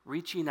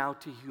 reaching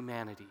out to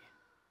humanity.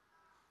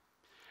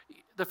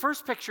 The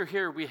first picture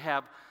here we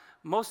have,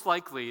 most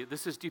likely,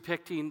 this is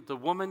depicting the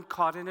woman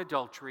caught in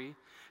adultery,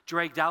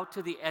 dragged out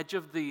to the edge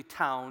of the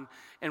town,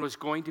 and was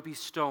going to be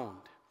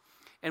stoned.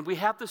 And we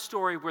have the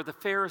story where the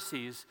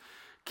Pharisees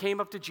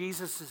came up to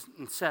Jesus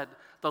and said,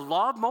 the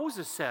law of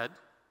Moses said,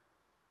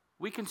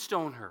 we can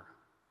stone her.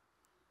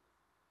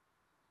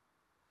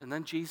 And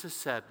then Jesus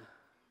said,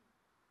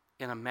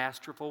 in a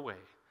masterful way,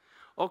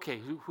 okay,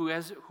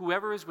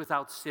 whoever is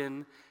without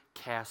sin,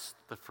 cast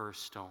the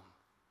first stone.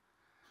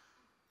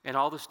 And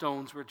all the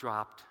stones were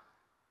dropped.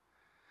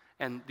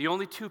 And the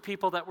only two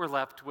people that were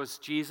left was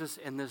Jesus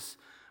and this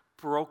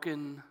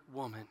broken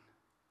woman.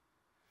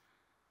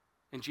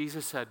 And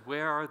Jesus said,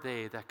 where are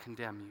they that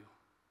condemn you?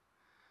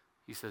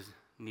 He says,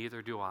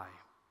 neither do I.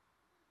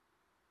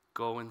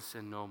 Go and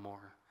sin no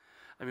more.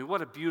 I mean,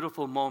 what a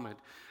beautiful moment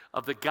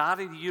of the God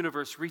of the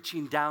universe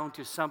reaching down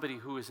to somebody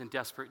who is in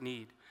desperate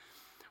need.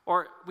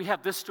 Or we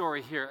have this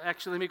story here.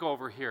 Actually, let me go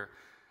over here.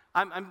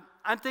 I'm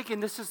thinking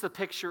this is the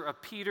picture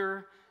of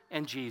Peter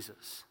and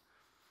Jesus.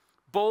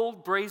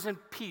 Bold, brazen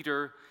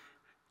Peter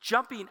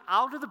jumping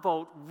out of the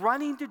boat,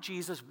 running to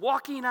Jesus,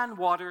 walking on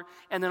water,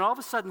 and then all of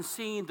a sudden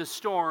seeing the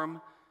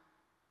storm,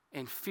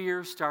 and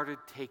fear started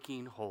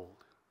taking hold.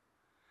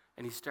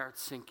 And he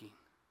starts sinking.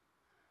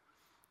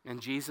 And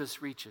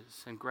Jesus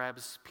reaches and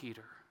grabs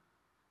Peter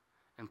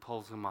and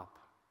pulls him up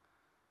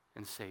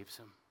and saves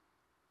him.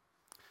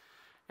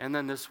 And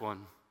then this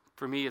one,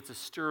 for me, it's a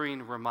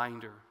stirring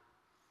reminder.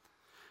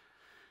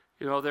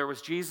 There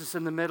was Jesus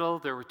in the middle.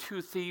 There were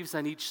two thieves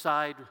on each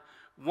side.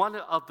 One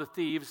of the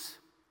thieves,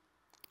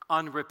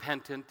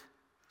 unrepentant,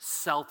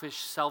 selfish,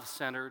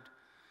 self-centered,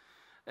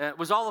 it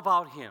was all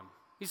about him.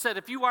 He said,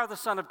 if you are the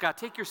Son of God,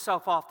 take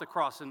yourself off the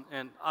cross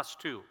and us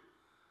too.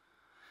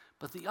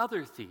 But the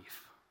other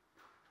thief,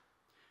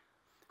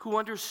 who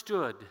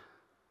understood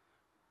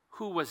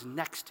who was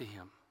next to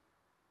him,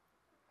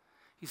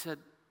 he said,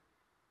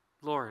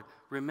 Lord,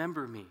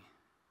 remember me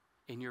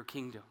in your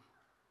kingdom.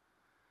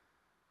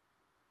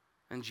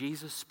 And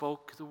Jesus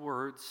spoke the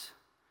words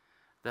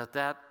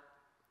that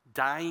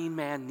dying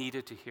man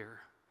needed to hear.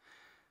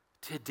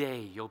 Today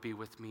you'll be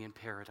with me in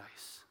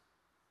paradise.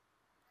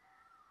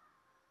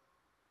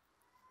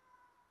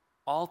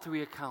 All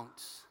three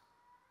accounts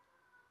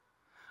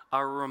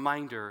are a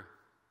reminder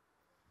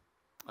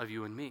of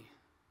you and me.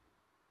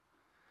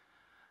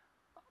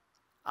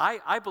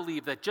 I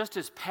believe that just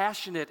as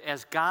passionate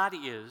as God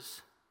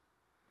is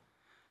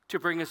to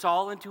bring us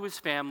all into his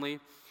family,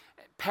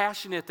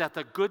 passionate that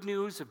the good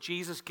news of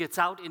Jesus gets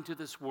out into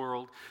this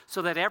world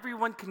so that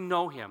everyone can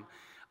know him,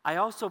 I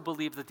also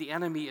believe that the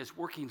enemy is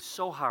working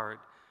so hard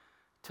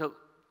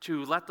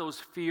to let those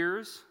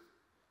fears,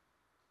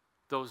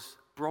 those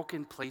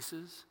broken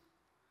places,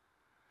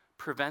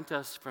 prevent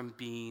us from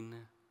being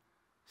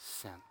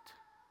sent.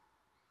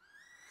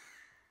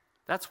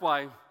 That's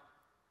why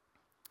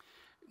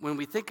when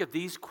we think of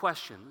these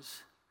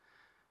questions,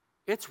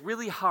 it's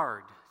really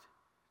hard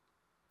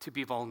to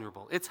be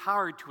vulnerable. It's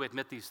hard to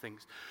admit these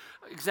things.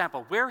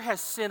 Example, where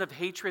has sin of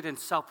hatred and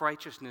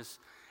self-righteousness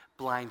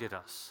blinded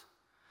us?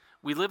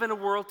 We live in a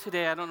world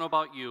today, I don't know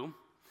about you,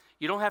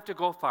 you don't have to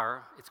go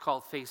far, it's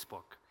called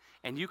Facebook,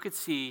 and you could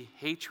see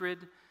hatred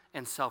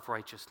and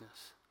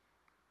self-righteousness.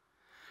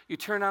 You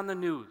turn on the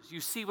news,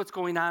 you see what's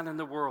going on in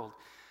the world.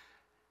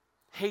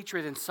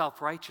 hatred and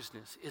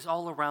self-righteousness is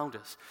all around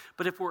us.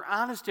 But if we're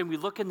honest and we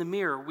look in the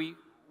mirror, we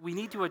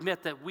need to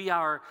admit that we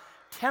are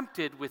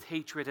tempted with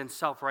hatred and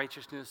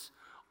self-righteousness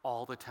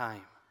all the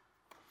time.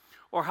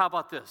 Or how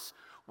about this?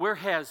 Where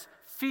has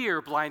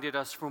fear blinded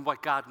us from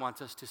what God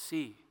wants us to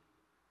see?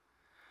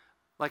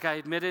 Like I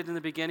admitted in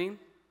the beginning,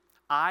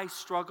 I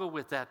struggle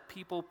with that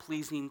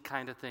people-pleasing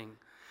kind of thing.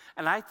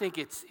 And I think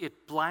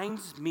it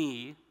blinds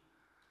me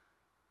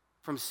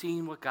from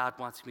seeing what God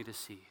wants me to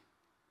see.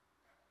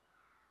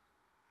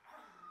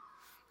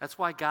 That's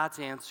why God's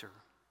answer,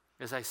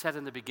 as I said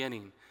in the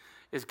beginning,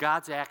 is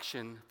God's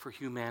action for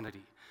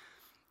humanity.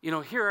 You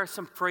know, here are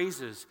some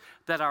phrases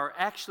that are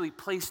actually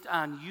placed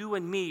on you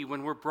and me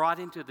when we're brought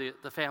into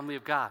the family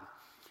of God.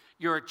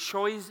 You're a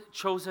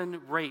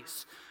chosen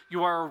race.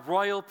 You are a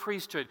royal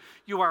priesthood.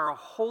 You are a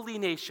holy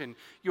nation.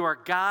 You are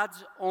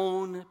God's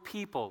own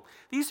people.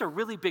 These are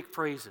really big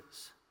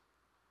phrases.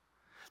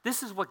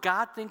 This is what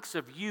God thinks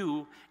of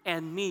you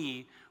and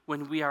me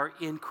when we are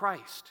in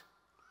Christ.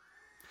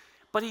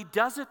 But he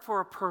does it for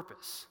a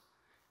purpose.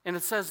 And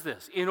it says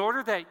this, in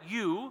order that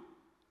you,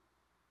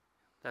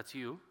 that's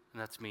you, and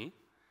that's me,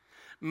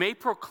 may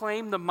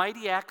proclaim the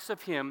mighty acts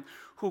of him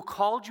who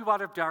called you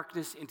out of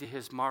darkness into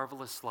his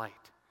marvelous light.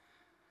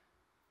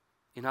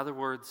 In other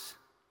words,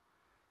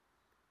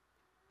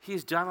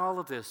 he's done all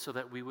of this so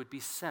that we would be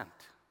sent.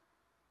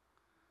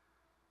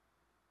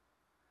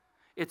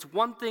 It's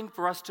one thing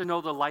for us to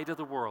know the light of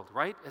the world,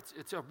 right?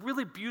 It's a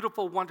really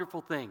beautiful,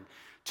 wonderful thing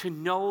to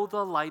know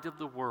the light of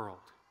the world.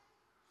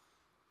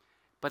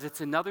 But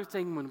it's another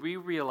thing when we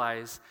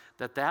realize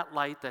that that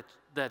light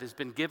that has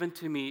been given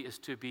to me is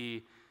to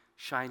be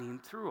shining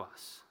through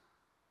us.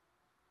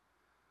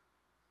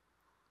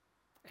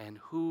 And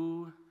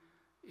who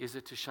is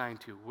it to shine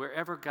to?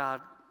 Wherever God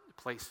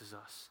places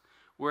us,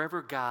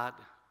 wherever God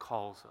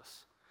calls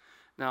us.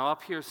 Now,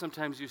 up here,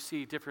 sometimes you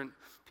see different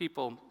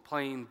people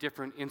playing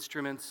different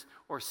instruments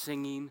or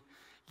singing.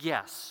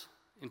 Yes.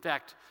 In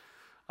fact,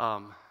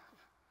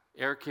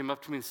 Eric came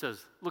up to me and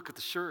says, look at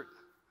the shirt.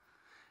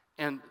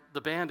 And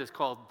the band is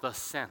called The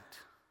Scent.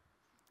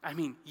 I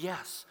mean,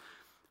 yes,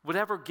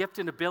 whatever gift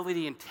and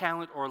ability and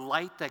talent or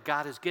light that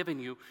God has given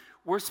you,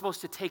 we're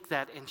supposed to take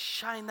that and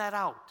shine that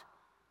out.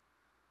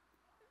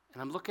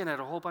 And I'm looking at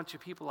a whole bunch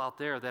of people out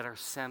there that are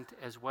sent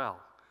as well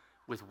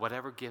with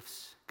whatever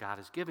gifts God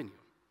has given you.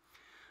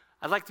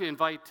 I'd like to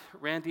invite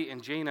Randy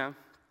and Jana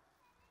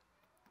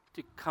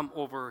to come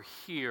over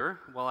here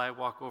while I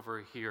walk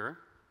over here.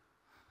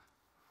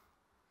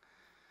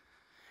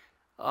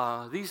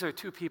 These are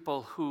two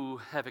people who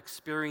have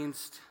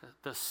experienced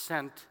the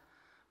sent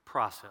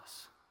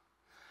process.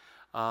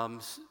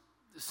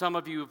 Some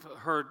of you have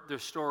heard their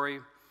story.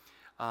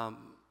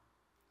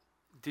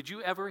 Did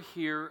you ever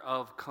hear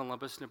of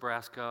Columbus,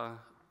 Nebraska,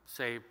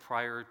 say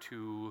prior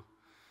to,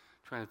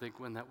 trying to think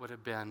when that would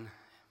have been,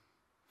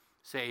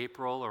 say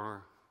April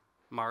or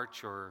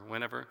March or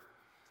whenever?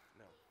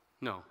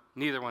 No,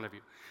 neither one of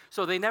you.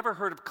 So they never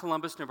heard of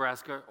Columbus,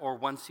 Nebraska or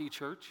One Sea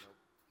Church?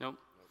 Nope.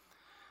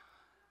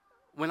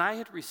 When I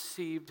had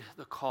received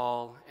the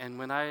call and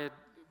when I had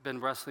been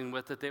wrestling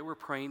with it, they were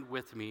praying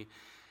with me,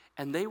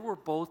 and they were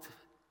both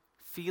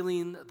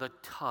feeling the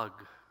tug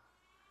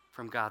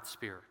from God's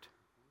Spirit.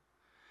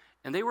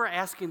 And they were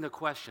asking the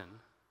question,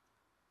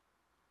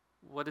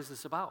 what is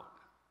this about?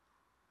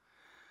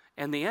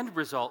 And the end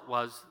result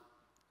was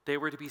they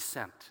were to be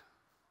sent.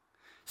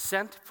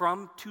 Sent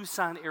from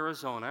Tucson,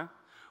 Arizona,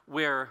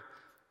 where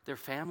their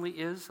family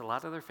is, a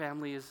lot of their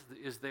family is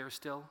there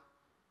still,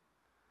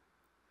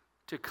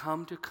 to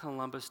come to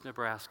Columbus,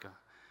 Nebraska.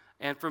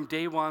 And from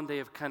day one, they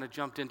have kind of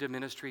jumped into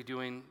ministry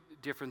doing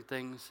different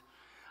things.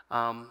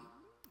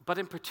 But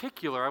in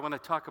particular, I want to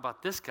talk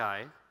about this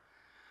guy.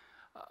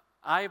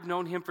 I've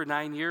known him for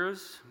 9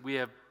 years. We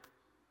have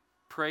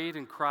prayed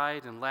and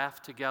cried and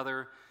laughed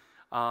together.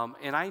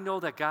 And I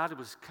know that God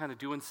was kind of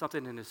doing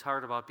something in his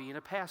heart about being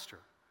a pastor.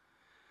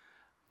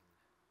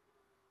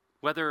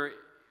 Whether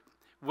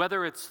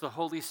it's the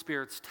Holy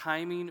Spirit's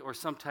timing or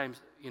sometimes,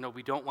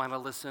 we don't want to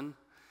listen,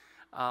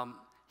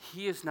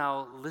 he is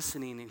now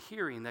listening and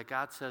hearing that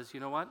God says,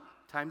 you know what?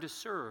 Time to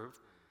serve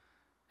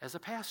as a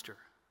pastor.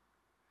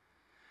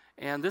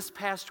 And this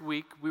past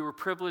week, we were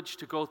privileged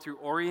to go through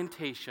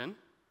orientation,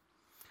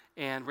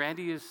 and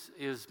Randy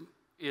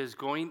is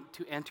going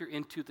to enter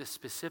into the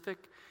specific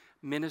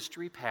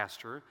ministry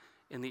pastor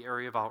in the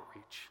area of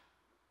outreach.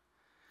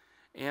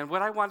 And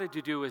what I wanted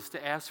to do is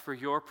to ask for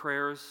your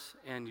prayers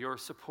and your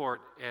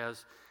support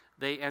as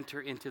they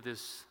enter into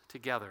this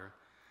together.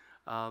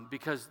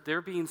 Because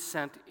they're being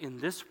sent in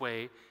this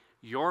way,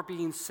 you're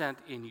being sent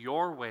in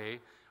your way,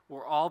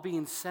 we're all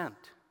being sent.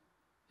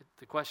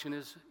 The question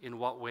is, in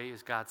what way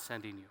is God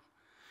sending you?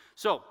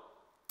 So,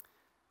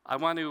 I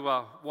want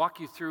to walk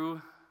you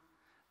through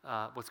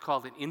what's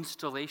called an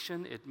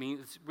installation. It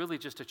means it's really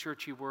just a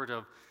churchy word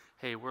of,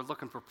 hey, we're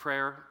looking for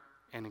prayer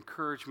and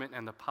encouragement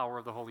and the power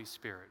of the Holy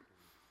Spirit.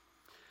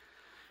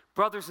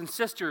 Brothers and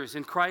sisters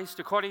in Christ,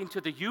 according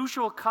to the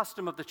usual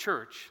custom of the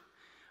church,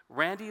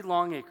 Randy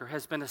Longacre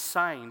has been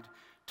assigned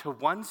to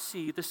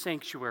 1C, the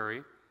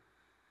sanctuary,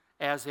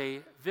 as a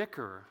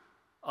vicar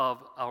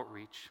of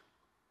outreach.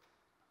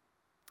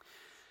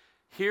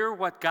 Hear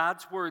what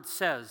God's word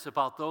says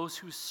about those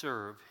who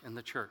serve in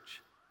the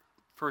church.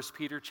 1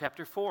 Peter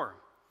chapter 4.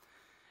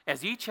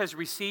 As each has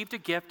received a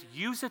gift,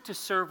 use it to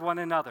serve one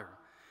another.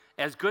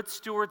 As good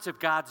stewards of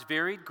God's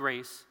varied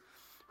grace,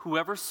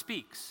 whoever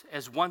speaks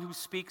as one who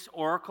speaks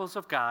oracles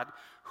of God,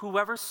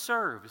 whoever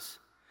serves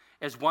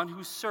as one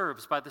who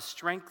serves by the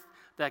strength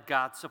that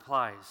God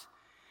supplies,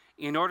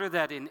 in order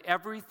that in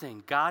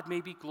everything God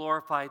may be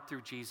glorified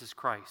through Jesus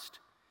Christ.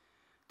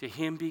 To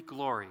him be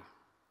glory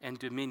and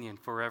dominion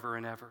forever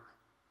and ever.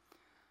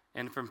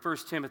 And from 1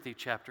 Timothy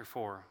chapter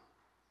 4.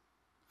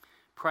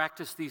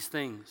 Practice these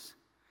things.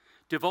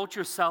 Devote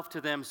yourself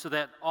to them so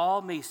that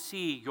all may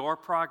see your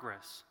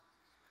progress.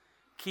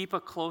 Keep a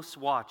close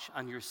watch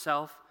on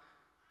yourself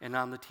and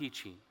on the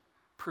teaching.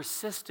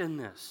 Persist in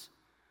this,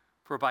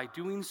 for by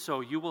doing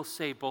so you will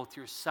save both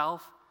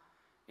yourself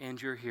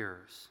and your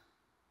hearers.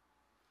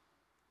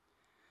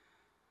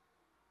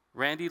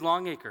 Randy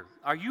Longacre,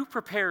 are you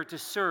prepared to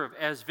serve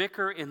as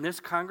vicar in this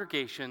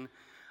congregation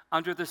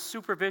under the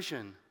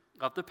supervision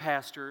of the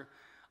pastor,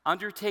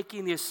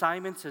 undertaking the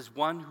assignments as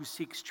one who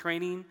seeks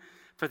training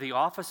for the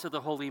office of the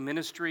holy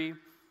ministry?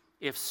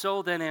 If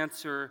so, then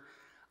answer,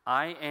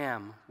 I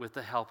am with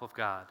the help of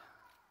God.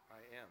 I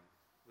am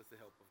with the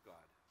help of God.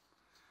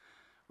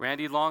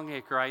 Randy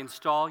Longacre, I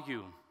install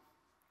you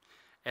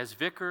as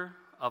vicar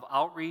of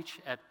outreach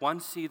at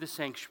 1C the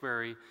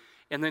Sanctuary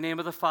in the name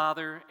of the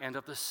Father and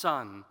of the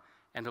Son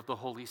and of the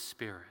Holy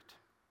Spirit.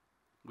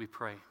 We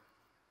pray.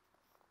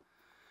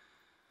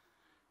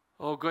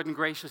 Oh, good and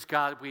gracious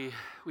God, we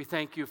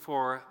thank you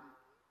for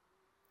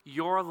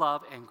your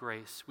love and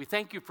grace. We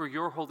thank you for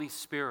your Holy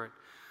Spirit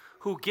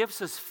who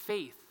gives us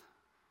faith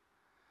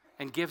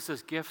and gives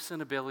us gifts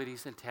and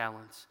abilities and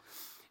talents.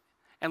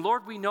 And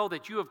Lord, we know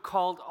that you have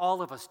called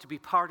all of us to be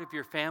part of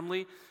your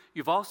family.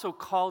 You've also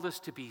called us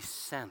to be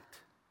sent.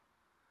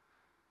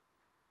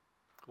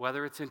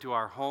 Whether it's into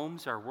our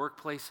homes, our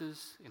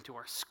workplaces, into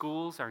our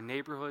schools, our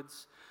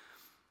neighborhoods,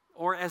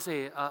 or as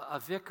a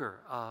vicar,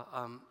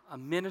 a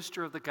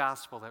minister of the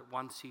gospel at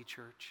 1C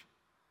Church.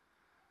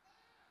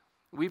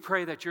 We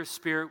pray that your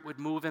Spirit would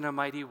move in a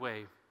mighty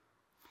way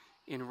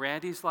in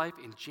Randy's life,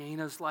 in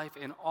Jana's life,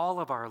 in all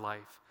of our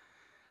life,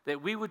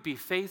 that we would be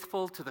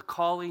faithful to the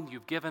calling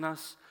you've given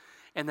us,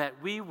 and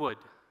that we would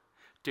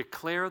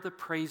declare the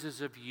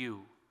praises of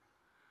you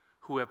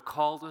who have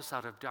called us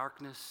out of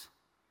darkness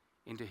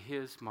into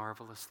his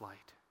marvelous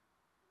light.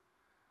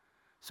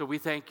 So we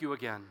thank you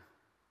again.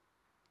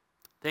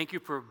 Thank you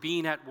for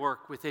being at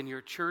work within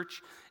your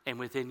church and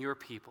within your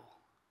people.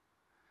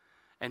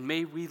 And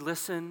may we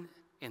listen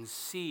and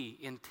see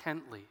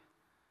intently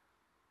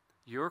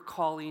your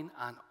calling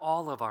on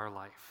all of our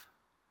life.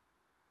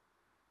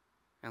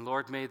 And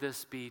Lord, may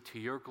this be to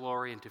your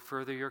glory and to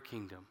further your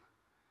kingdom.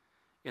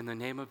 In the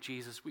name of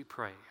Jesus we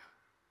pray.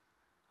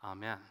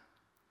 Amen.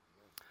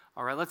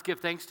 All right, let's give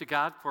thanks to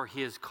God for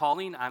his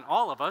calling on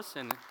all of us.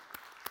 And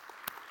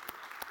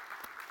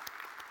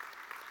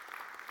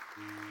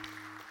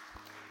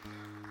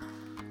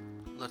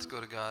let's go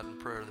to God in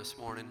prayer this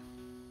morning.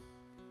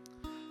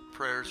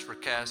 Prayers for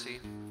Cassie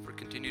for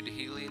continued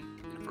healing,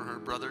 and for her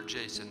brother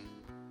Jason,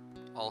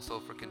 also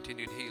for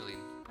continued healing.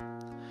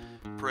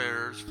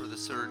 Prayers for the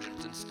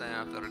surgeons and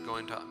staff that are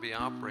going to be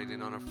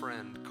operating on a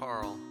friend,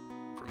 Carl,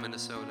 from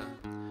Minnesota,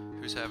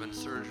 who's having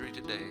surgery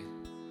today.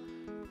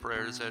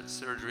 Prayers that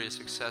surgery is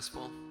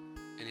successful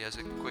and he has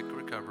a quick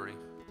recovery.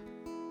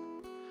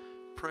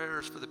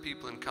 Prayers for the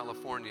people in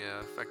California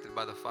affected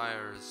by the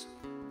fires.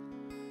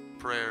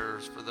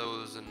 Prayers for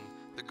those in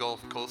the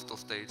Gulf coastal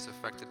states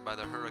affected by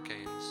the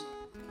hurricanes.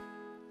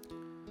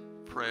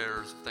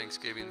 Prayers of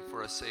thanksgiving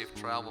for a safe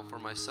travel for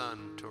my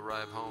son to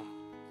arrive home.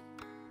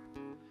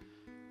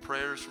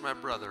 Prayers for my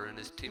brother and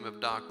his team of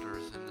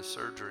doctors in the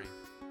surgery.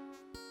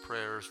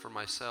 Prayers for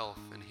myself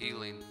and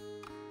healing.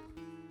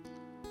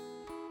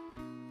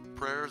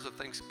 Prayers of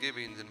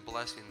thanksgiving and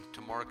blessing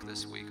to Mark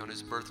this week on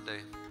his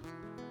birthday.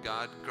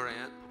 God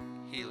grant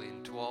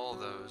healing to all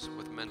those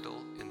with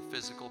mental and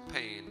physical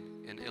pain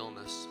and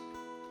illness.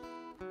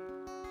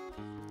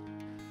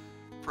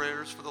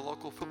 Prayers for the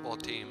local football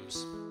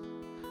teams.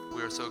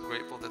 We are so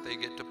grateful that they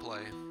get to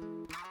play.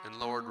 And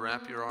Lord,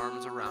 wrap your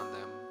arms around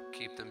them.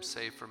 Keep them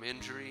safe from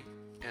injury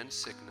and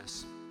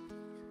sickness.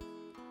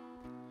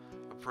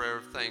 A prayer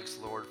of thanks,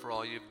 Lord, for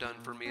all you've done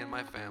for me and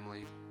my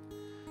family.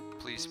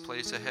 Please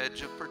place a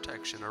hedge of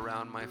protection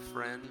around my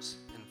friends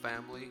and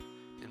family,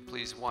 and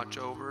please watch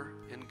over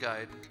and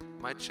guide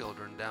my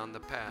children down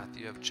the path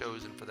you have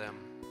chosen for them.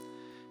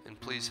 And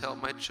please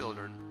help my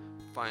children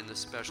find the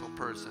special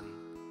person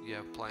you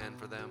have planned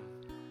for them.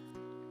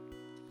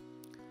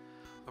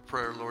 A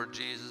prayer, Lord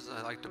Jesus,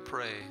 I'd like to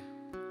pray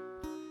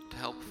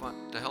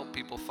to help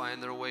people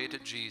find their way to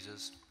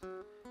Jesus,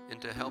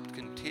 and to help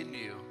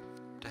continue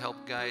to help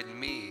guide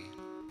me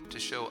to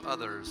show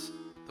others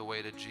the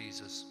way to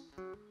Jesus.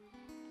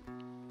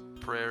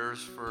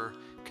 Prayers for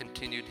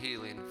continued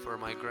healing for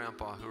my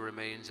grandpa who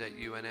remains at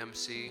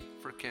UNMC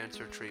for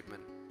cancer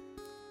treatment.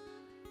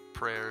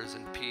 prayers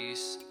and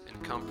peace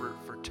and comfort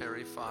for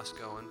Terry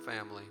Fosco and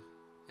family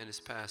in his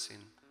passing.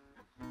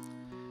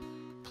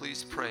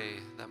 Please pray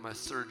that my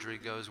surgery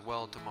goes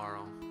well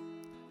tomorrow,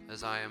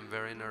 as I am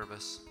very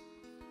nervous.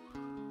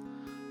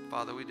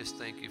 Father, we just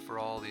thank you for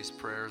all these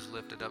prayers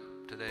lifted up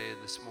today,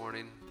 this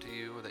morning, to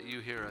you, that you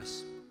hear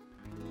us.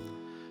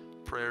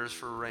 Prayers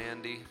for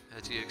Randy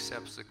as he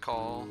accepts the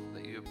call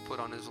that you have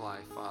put on his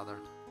life, Father.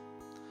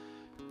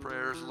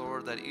 Prayers,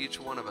 Lord, that each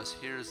one of us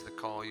hears the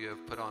call you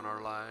have put on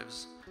our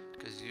lives,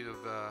 because you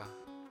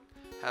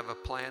have a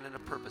plan and a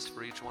purpose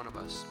for each one of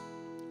us.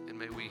 And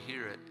may we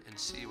hear it and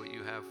see what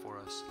you have for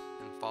us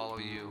and follow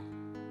you.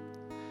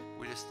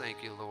 We just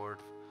thank you, Lord,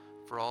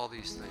 for all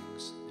these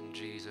things. In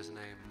Jesus'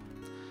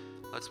 name.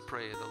 Let's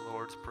pray the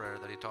Lord's Prayer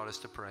that he taught us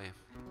to pray.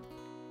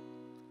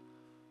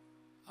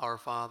 Our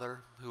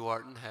Father, who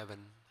art in heaven,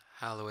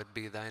 hallowed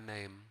be thy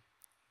name.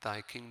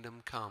 Thy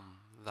kingdom come,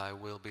 thy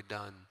will be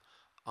done,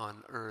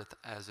 on earth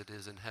as it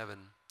is in heaven.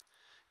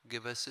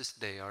 Give us this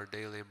day our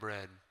daily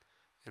bread,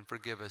 and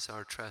forgive us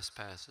our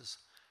trespasses,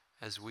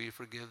 as we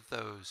forgive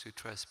those who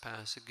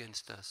trespass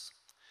against us.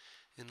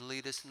 And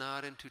lead us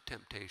not into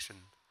temptation,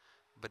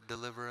 but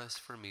deliver us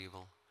from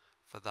evil.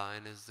 For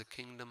thine is the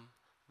kingdom,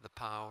 the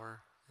power,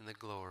 and the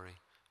glory,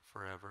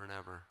 forever and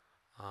ever.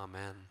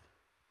 Amen.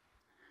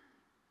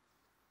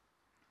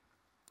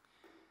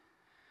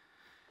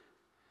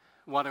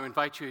 I want to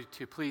invite you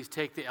to please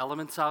take the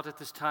elements out at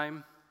this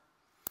time.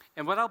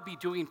 And what I'll be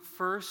doing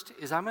first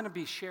is I'm going to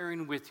be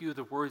sharing with you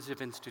the words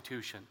of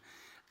institution.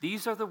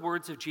 These are the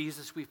words of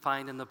Jesus we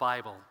find in the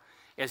Bible.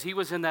 As he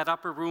was in that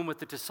upper room with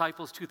the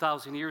disciples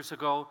 2,000 years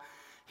ago,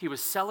 he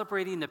was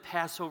celebrating the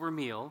Passover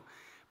meal,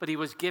 but he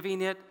was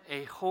giving it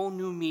a whole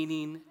new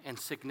meaning and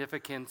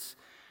significance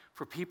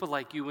for people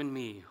like you and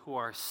me who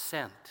are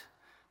sent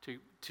to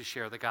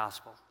share the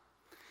gospel.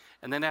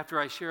 And then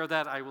after I share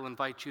that, I will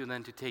invite you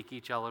then to take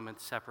each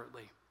element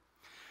separately.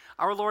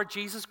 Our Lord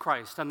Jesus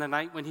Christ, on the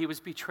night when he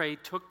was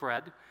betrayed, took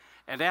bread,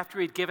 and after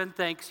he had given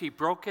thanks, he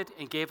broke it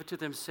and gave it to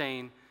them,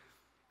 saying,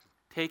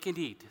 "Take and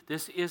eat.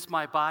 This is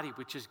my body,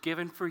 which is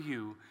given for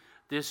you.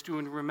 This do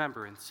in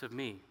remembrance of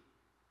me."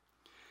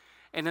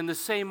 And in the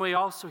same way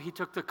also he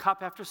took the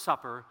cup after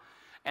supper,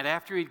 and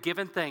after he had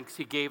given thanks,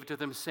 he gave it to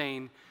them,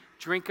 saying,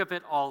 "Drink of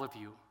it, all of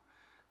you.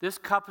 This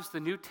cup is the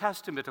New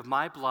Testament of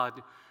my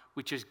blood,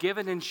 which is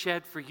given and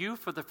shed for you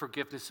for the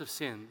forgiveness of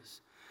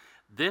sins.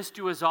 This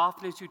do as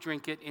often as you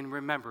drink it in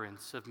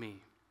remembrance of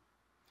me."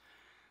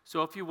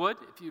 So if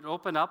you'd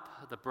open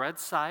up the bread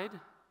side,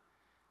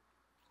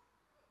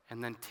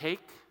 and then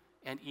take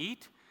and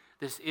eat.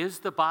 This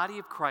is the body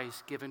of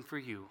Christ given for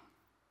you.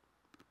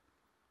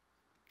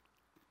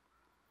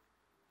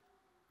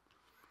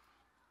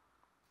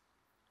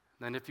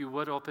 Then if you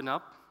would open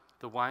up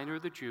the wine or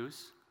the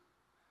juice,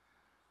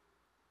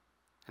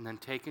 and then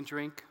take and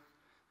drink.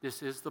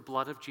 This is the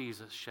blood of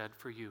Jesus shed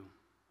for you.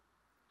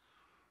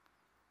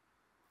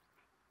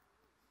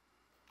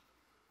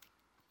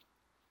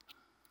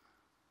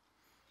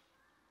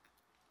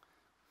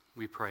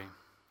 We pray.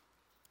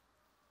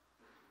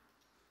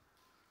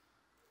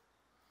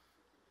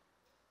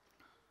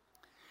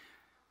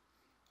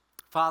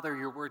 Father,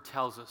 your word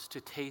tells us to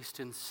taste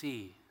and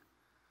see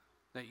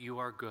that you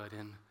are good.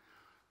 And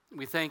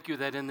we thank you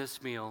that in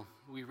this meal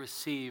we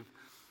receive,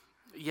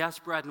 yes,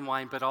 bread and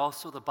wine, but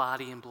also the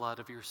body and blood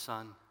of your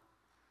Son,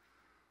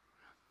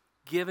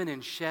 given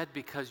and shed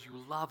because you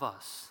love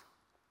us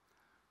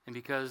and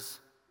because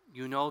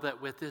you know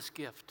that with this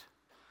gift,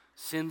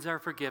 sins are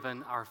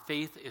forgiven, our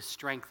faith is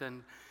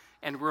strengthened,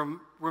 and we're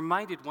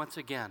reminded once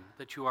again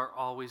that you are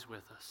always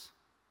with us.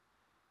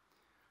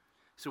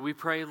 So we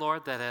pray,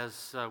 Lord, that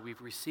as we've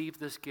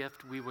received this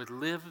gift, we would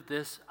live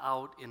this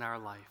out in our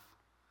life,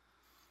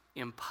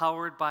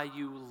 empowered by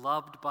you,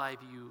 loved by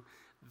you,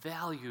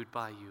 valued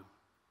by you.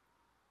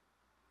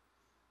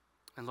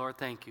 And Lord,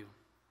 thank you.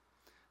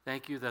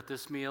 Thank you that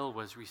this meal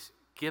was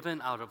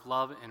given out of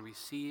love and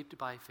received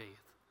by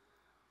faith.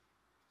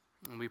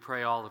 And we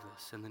pray all of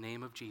this in the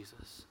name of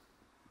Jesus.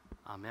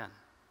 Amen.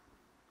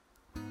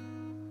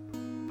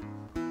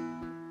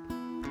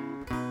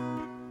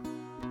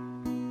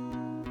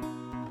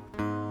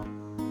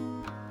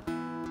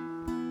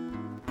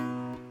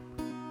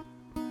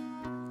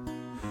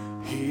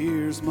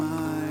 Here's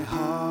my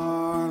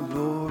heart,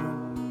 Lord.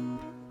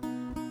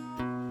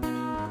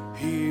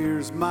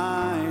 Here's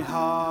my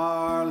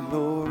heart,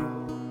 Lord.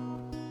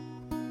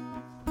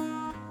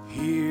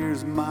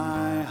 Here's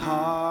my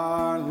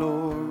heart,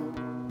 Lord.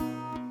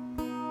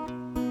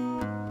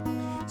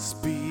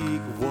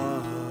 Speak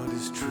what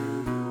is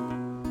true.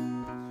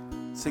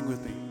 Sing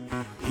with me.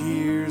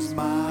 Here's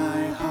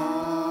my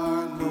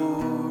heart,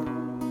 Lord.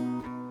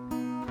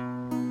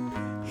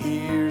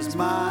 Here's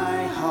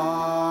my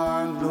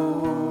heart,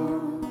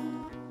 Lord.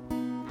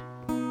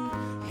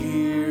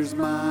 Here's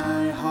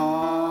my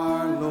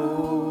heart,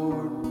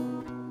 Lord.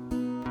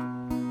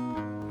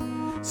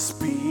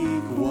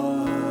 Speak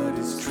what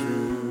is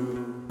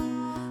true.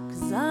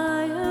 'Cause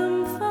I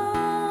am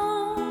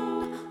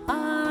found,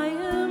 I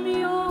am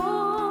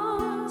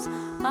yours,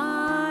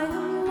 I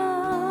am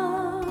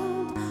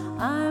loved,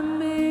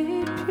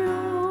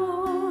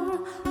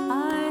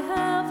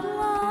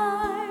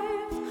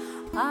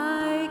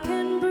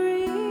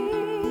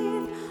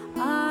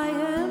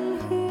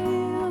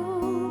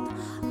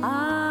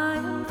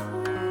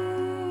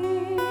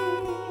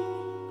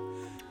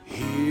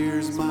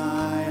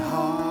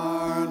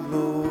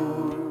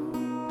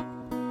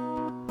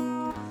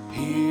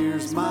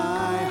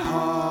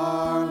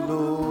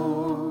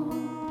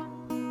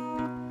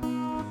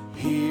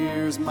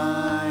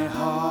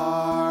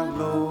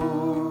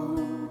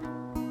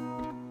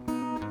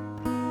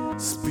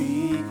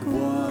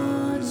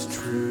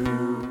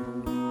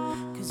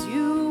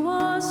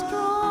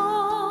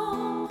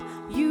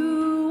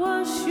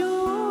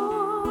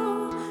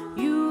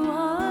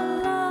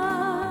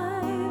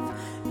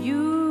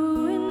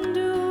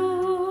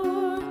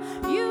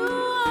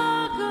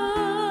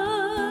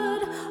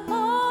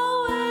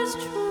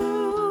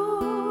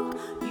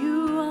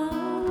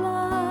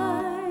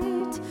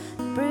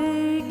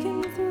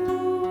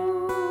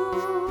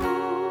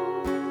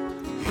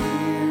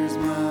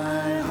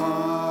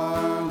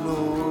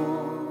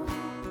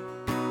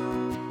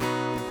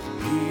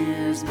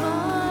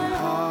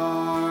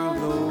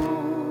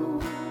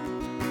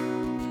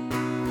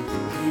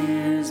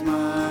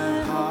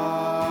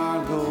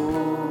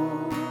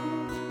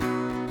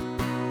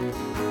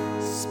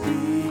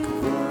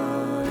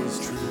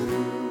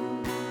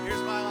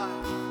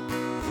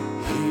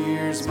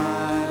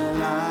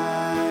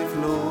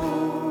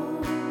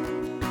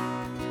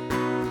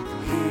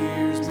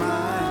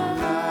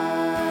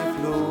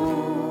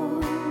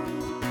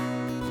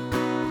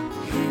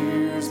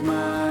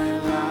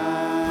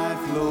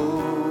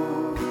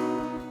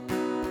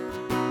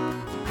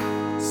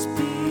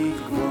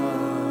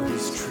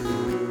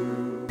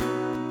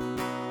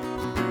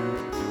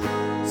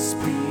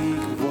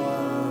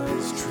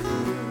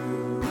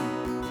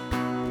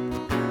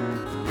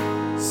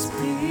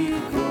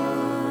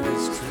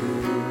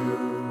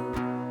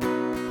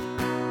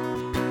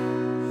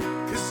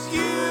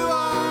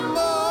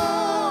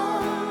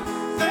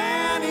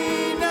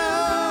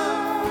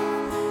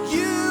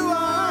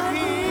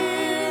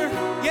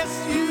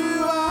 Yes,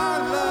 you are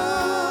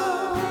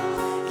love.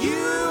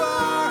 You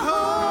are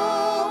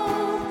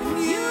hope. And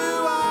you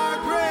are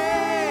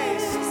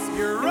grace.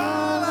 You're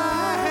all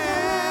I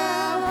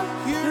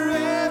have. You're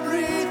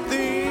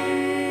everything.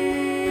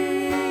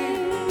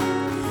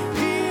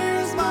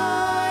 Here's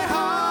my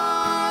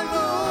heart,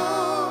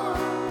 Lord.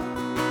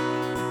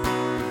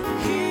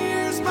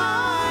 Here's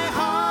my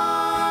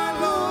heart,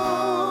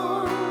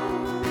 Lord.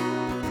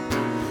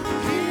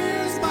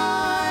 Here's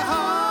my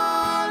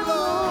heart,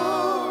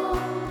 Lord.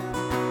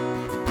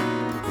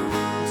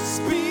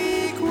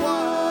 Speak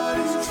what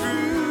is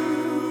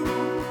true.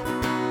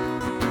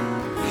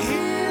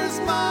 Here's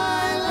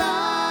my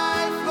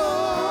life,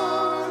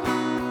 Lord.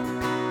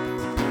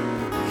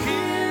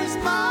 Here's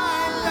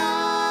my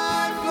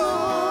life,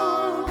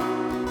 Lord.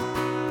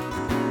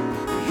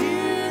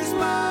 Here's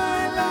my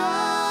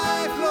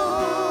life,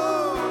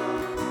 Lord.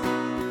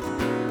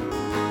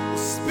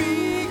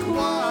 Speak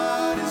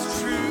what is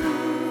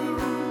true.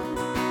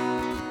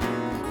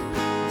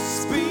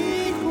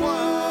 Speak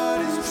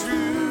what is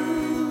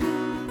true.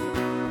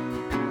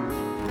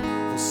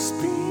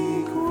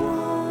 Speak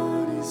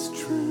what is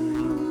true.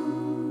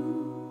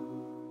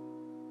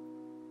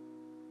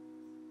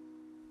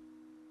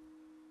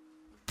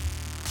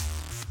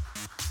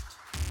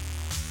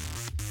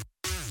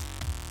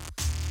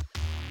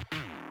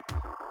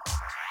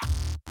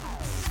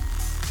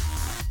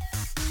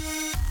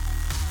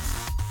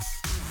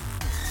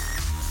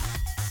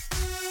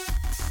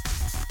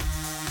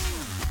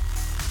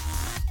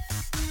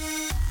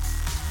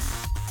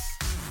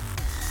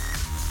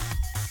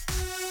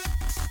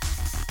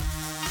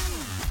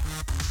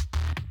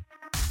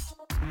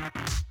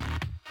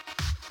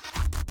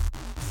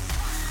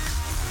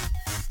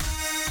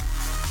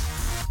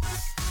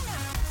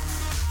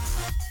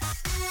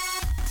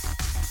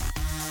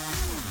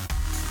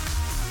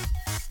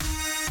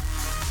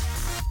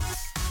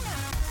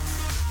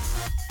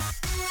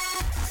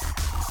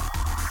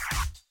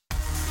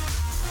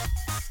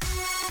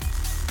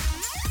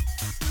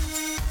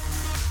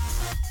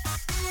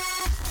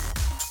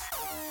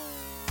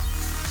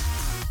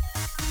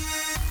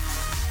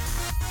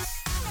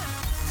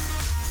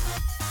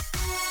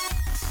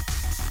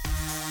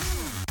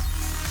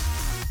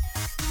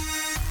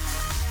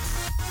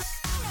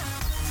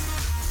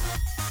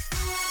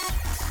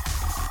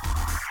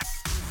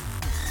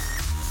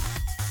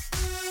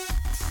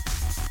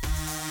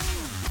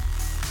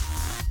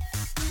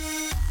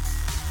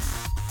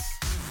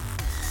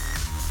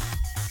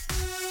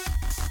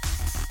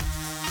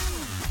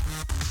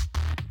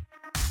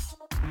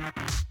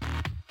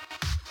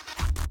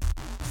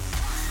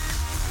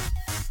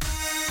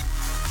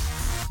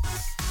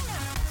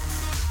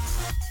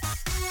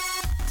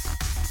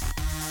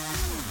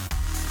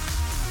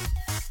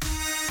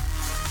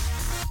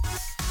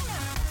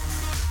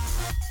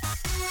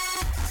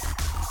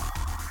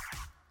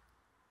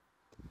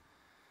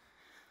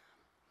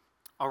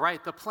 All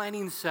right, the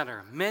Planning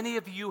Center. Many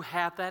of you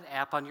have that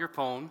app on your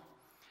phone,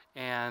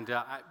 and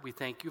we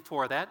thank you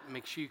for that.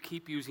 Make sure you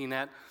keep using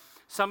that.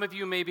 Some of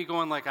you may be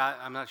going like,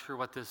 I'm not sure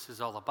what this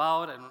is all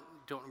about. I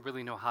don't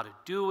really know how to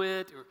do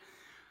it. Or,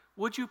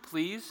 would you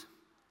please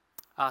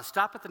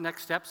stop at the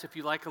next steps if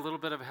you like a little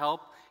bit of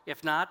help?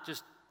 If not,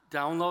 just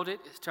download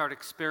it, start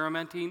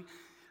experimenting.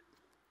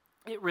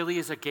 It really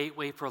is a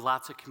gateway for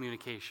lots of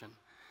communication.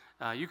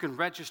 You can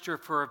register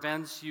for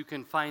events. You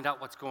can find out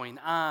what's going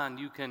on.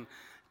 You can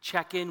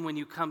check in when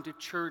you come to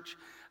church.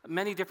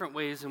 Many different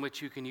ways in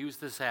which you can use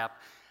this app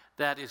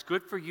that is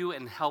good for you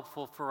and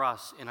helpful for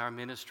us in our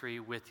ministry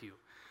with you.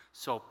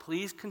 So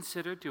please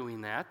consider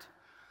doing that,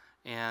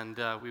 and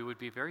we would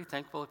be very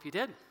thankful if you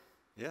did.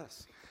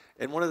 Yes.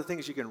 And one of the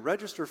things you can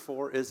register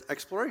for is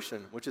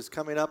Exploration, which is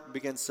coming up and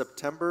begins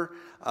September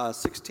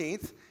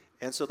 16th.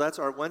 And so that's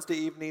our Wednesday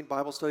evening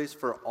Bible studies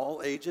for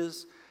all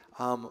ages.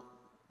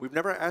 We've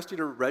never asked you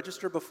to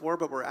register before,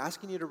 but we're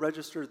asking you to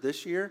register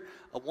this year.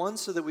 One,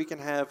 so that we can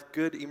have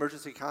good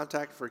emergency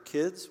contact for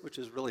kids, which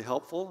is really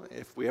helpful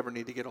if we ever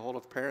need to get a hold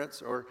of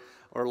parents or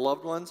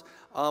loved ones.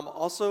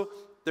 Also,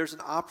 there's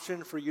an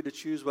option for you to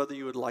choose whether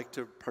you would like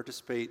to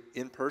participate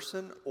in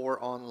person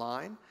or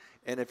online.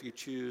 And if you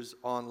choose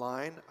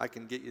online, I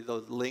can get you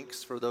those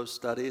links for those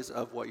studies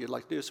of what you'd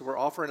like to do. So we're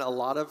offering a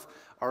lot of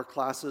our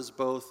classes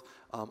both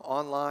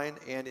online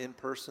and in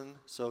person.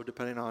 So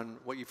depending on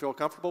what you feel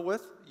comfortable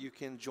with, you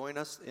can join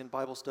us in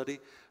Bible study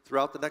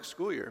throughout the next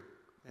school year.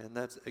 And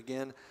that's,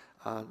 again,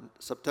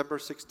 September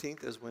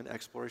 16th is when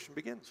Exploration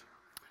begins.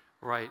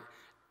 Right.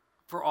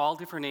 For all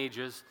different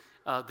ages.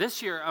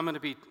 This year, I'm going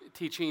to be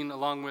teaching,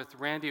 along with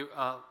Randy,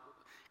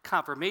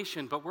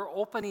 confirmation, but we're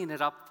opening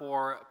it up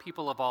for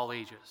people of all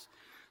ages.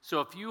 So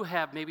if you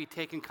have maybe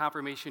taken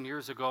confirmation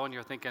years ago and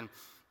you're thinking,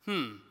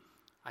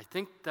 I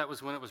think that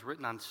was when it was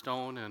written on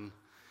stone and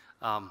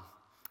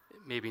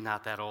maybe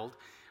not that old,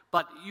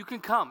 but you can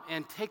come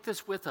and take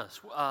this with us.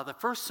 The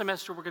first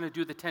semester, we're going to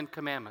do the 10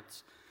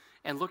 Commandments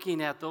and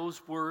looking at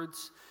those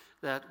words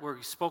that were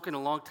spoken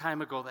a long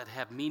time ago that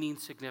have meaning,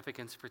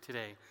 significance for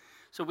today.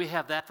 So we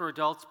have that for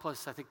adults,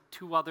 plus I think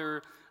 2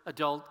 other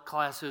adult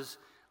classes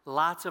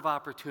lots of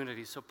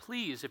opportunities. So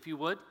please, if you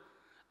would,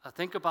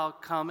 think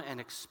about come and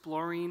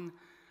exploring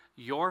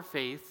your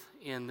faith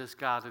in this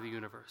God of the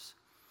universe.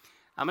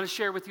 I'm going to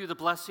share with you the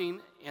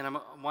blessing, and I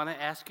want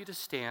to ask you to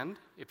stand,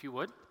 if you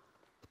would.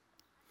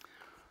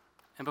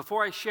 And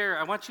before I share,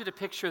 I want you to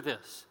picture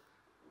this.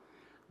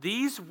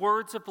 These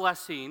words of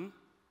blessing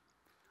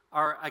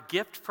are a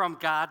gift from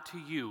God to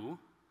you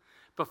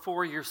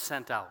before you're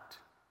sent out.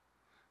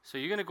 So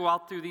you're going to go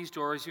out through these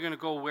doors. You're going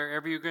to go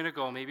wherever you're going to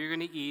go. Maybe you're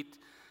going to eat.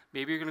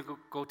 Maybe you're going to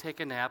go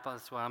take a nap.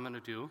 That's what I'm going to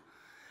do.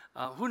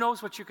 Who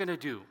knows what you're going to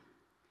do?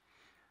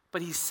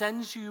 But he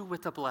sends you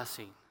with a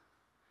blessing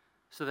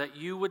so that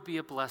you would be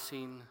a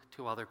blessing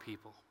to other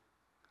people.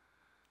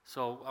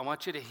 So I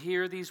want you to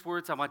hear these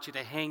words. I want you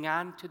to hang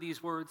on to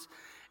these words.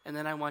 And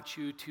then I want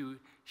you to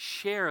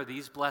share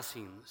these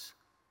blessings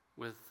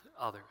with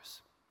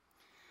others.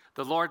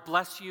 The Lord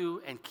bless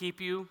you and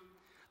keep you.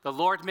 The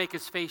Lord make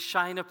his face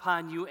shine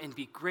upon you and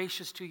be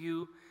gracious to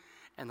you.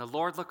 And the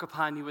Lord look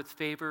upon you with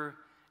favor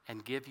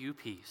and give you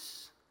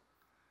peace.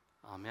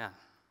 Amen.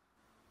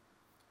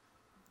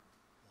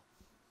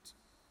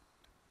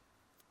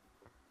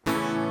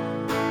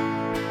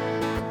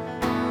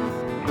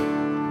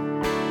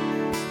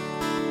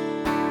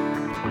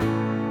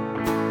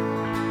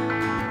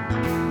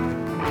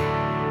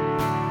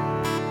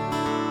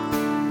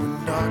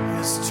 When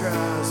darkness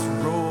tries to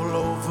roll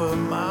over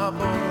my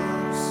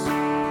bones,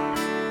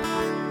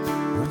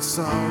 when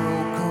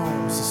sorrow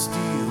comes to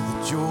steal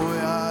the joy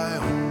I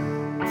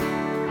own,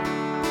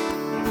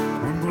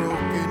 when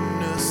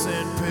brokenness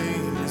and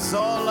pain is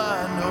all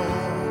I know,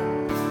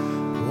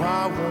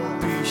 I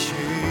won't be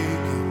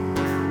shaken,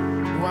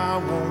 I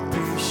won't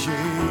be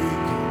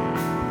shaken,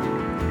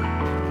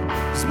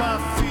 'cause my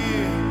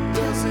fear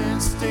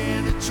doesn't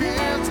stand a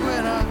chance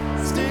when I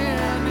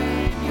stand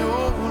in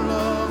your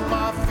love.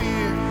 My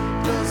fear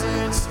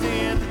doesn't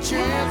stand a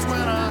chance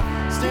when I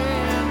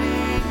stand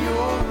in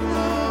your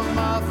love.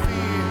 My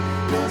fear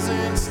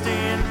doesn't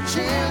stand a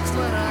chance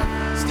when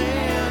I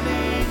stand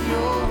in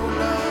your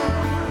love.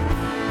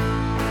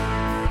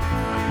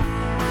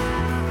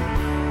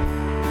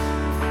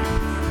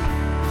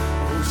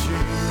 Oh,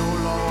 shame no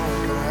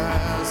longer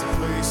has a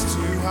place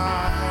to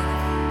hide,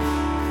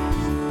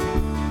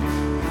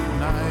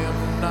 and I am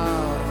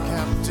not a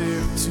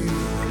captive to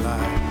the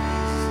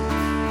lies.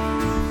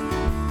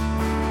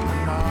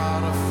 I'm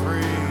not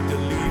afraid to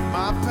leave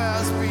my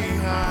past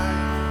behind.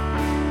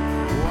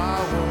 Oh, I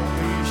won't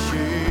be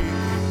shaken.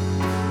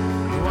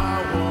 Oh, I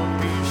won't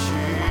be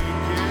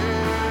shaken.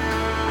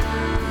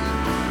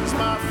 'Cause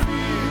my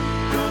fear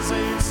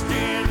doesn't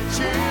stand a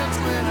chance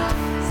when I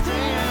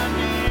stand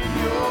in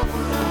your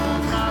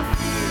love. My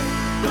fear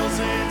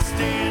doesn't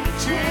stand a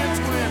chance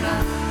when I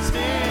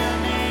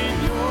stand in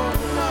your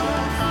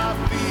love. My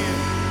fear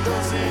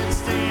doesn't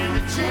stand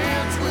a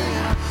chance when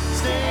I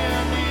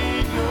stand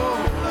in your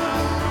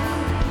love.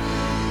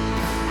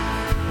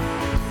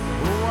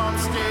 Oh, I'm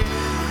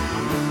standing.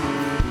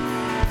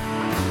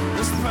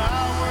 There's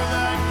power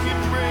that can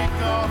break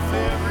off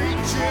every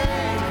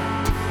chain.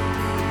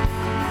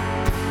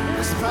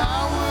 There's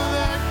power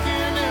that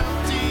can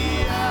empty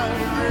out a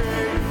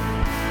grave.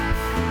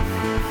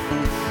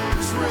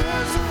 There's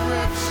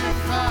resurrection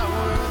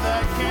power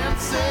that can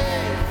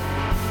save.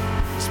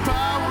 There's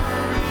power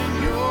in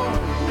your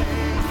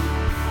name.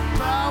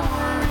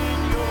 Power in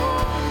your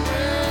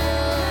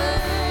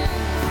name.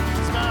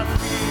 'Cause my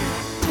fear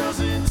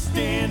doesn't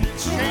stand a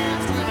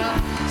chance when I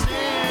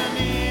stand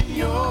in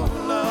your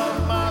love.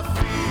 My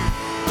fear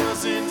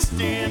doesn't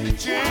stand a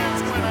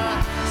chance when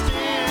I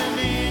stand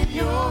in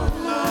your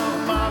love.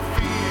 My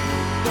fear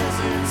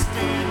doesn't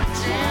stand a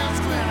chance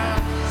when I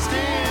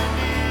stand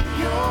in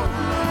your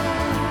love.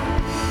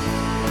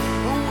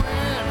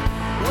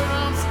 When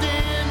I'm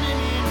standing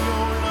in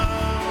your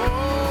love,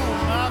 oh,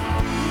 my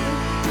fear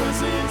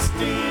doesn't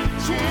stand a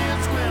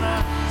chance when I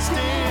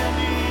stand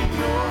in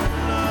your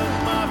love.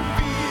 My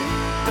fear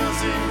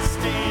doesn't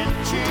stand a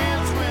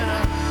chance when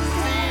I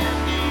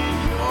stand in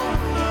your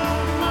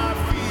love. My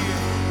fear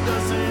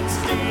doesn't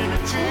stand a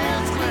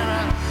chance when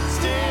I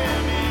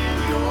stand in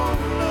your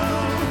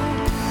love.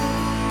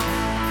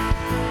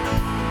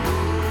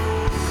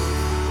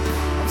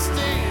 I'm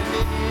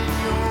standing in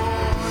your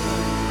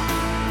love.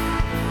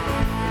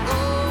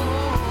 Oh,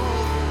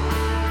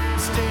 I'm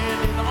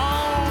standing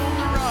on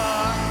the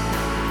rock.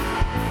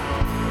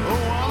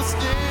 Oh, I'm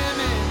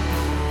standing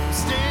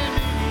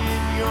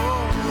in your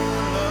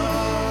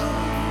love.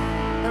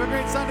 Have a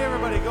great Sunday,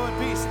 everybody. Go in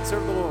peace and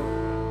serve the Lord.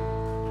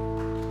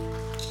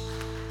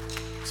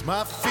 'Cause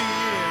my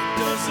fear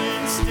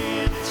doesn't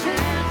stand a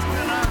chance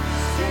when I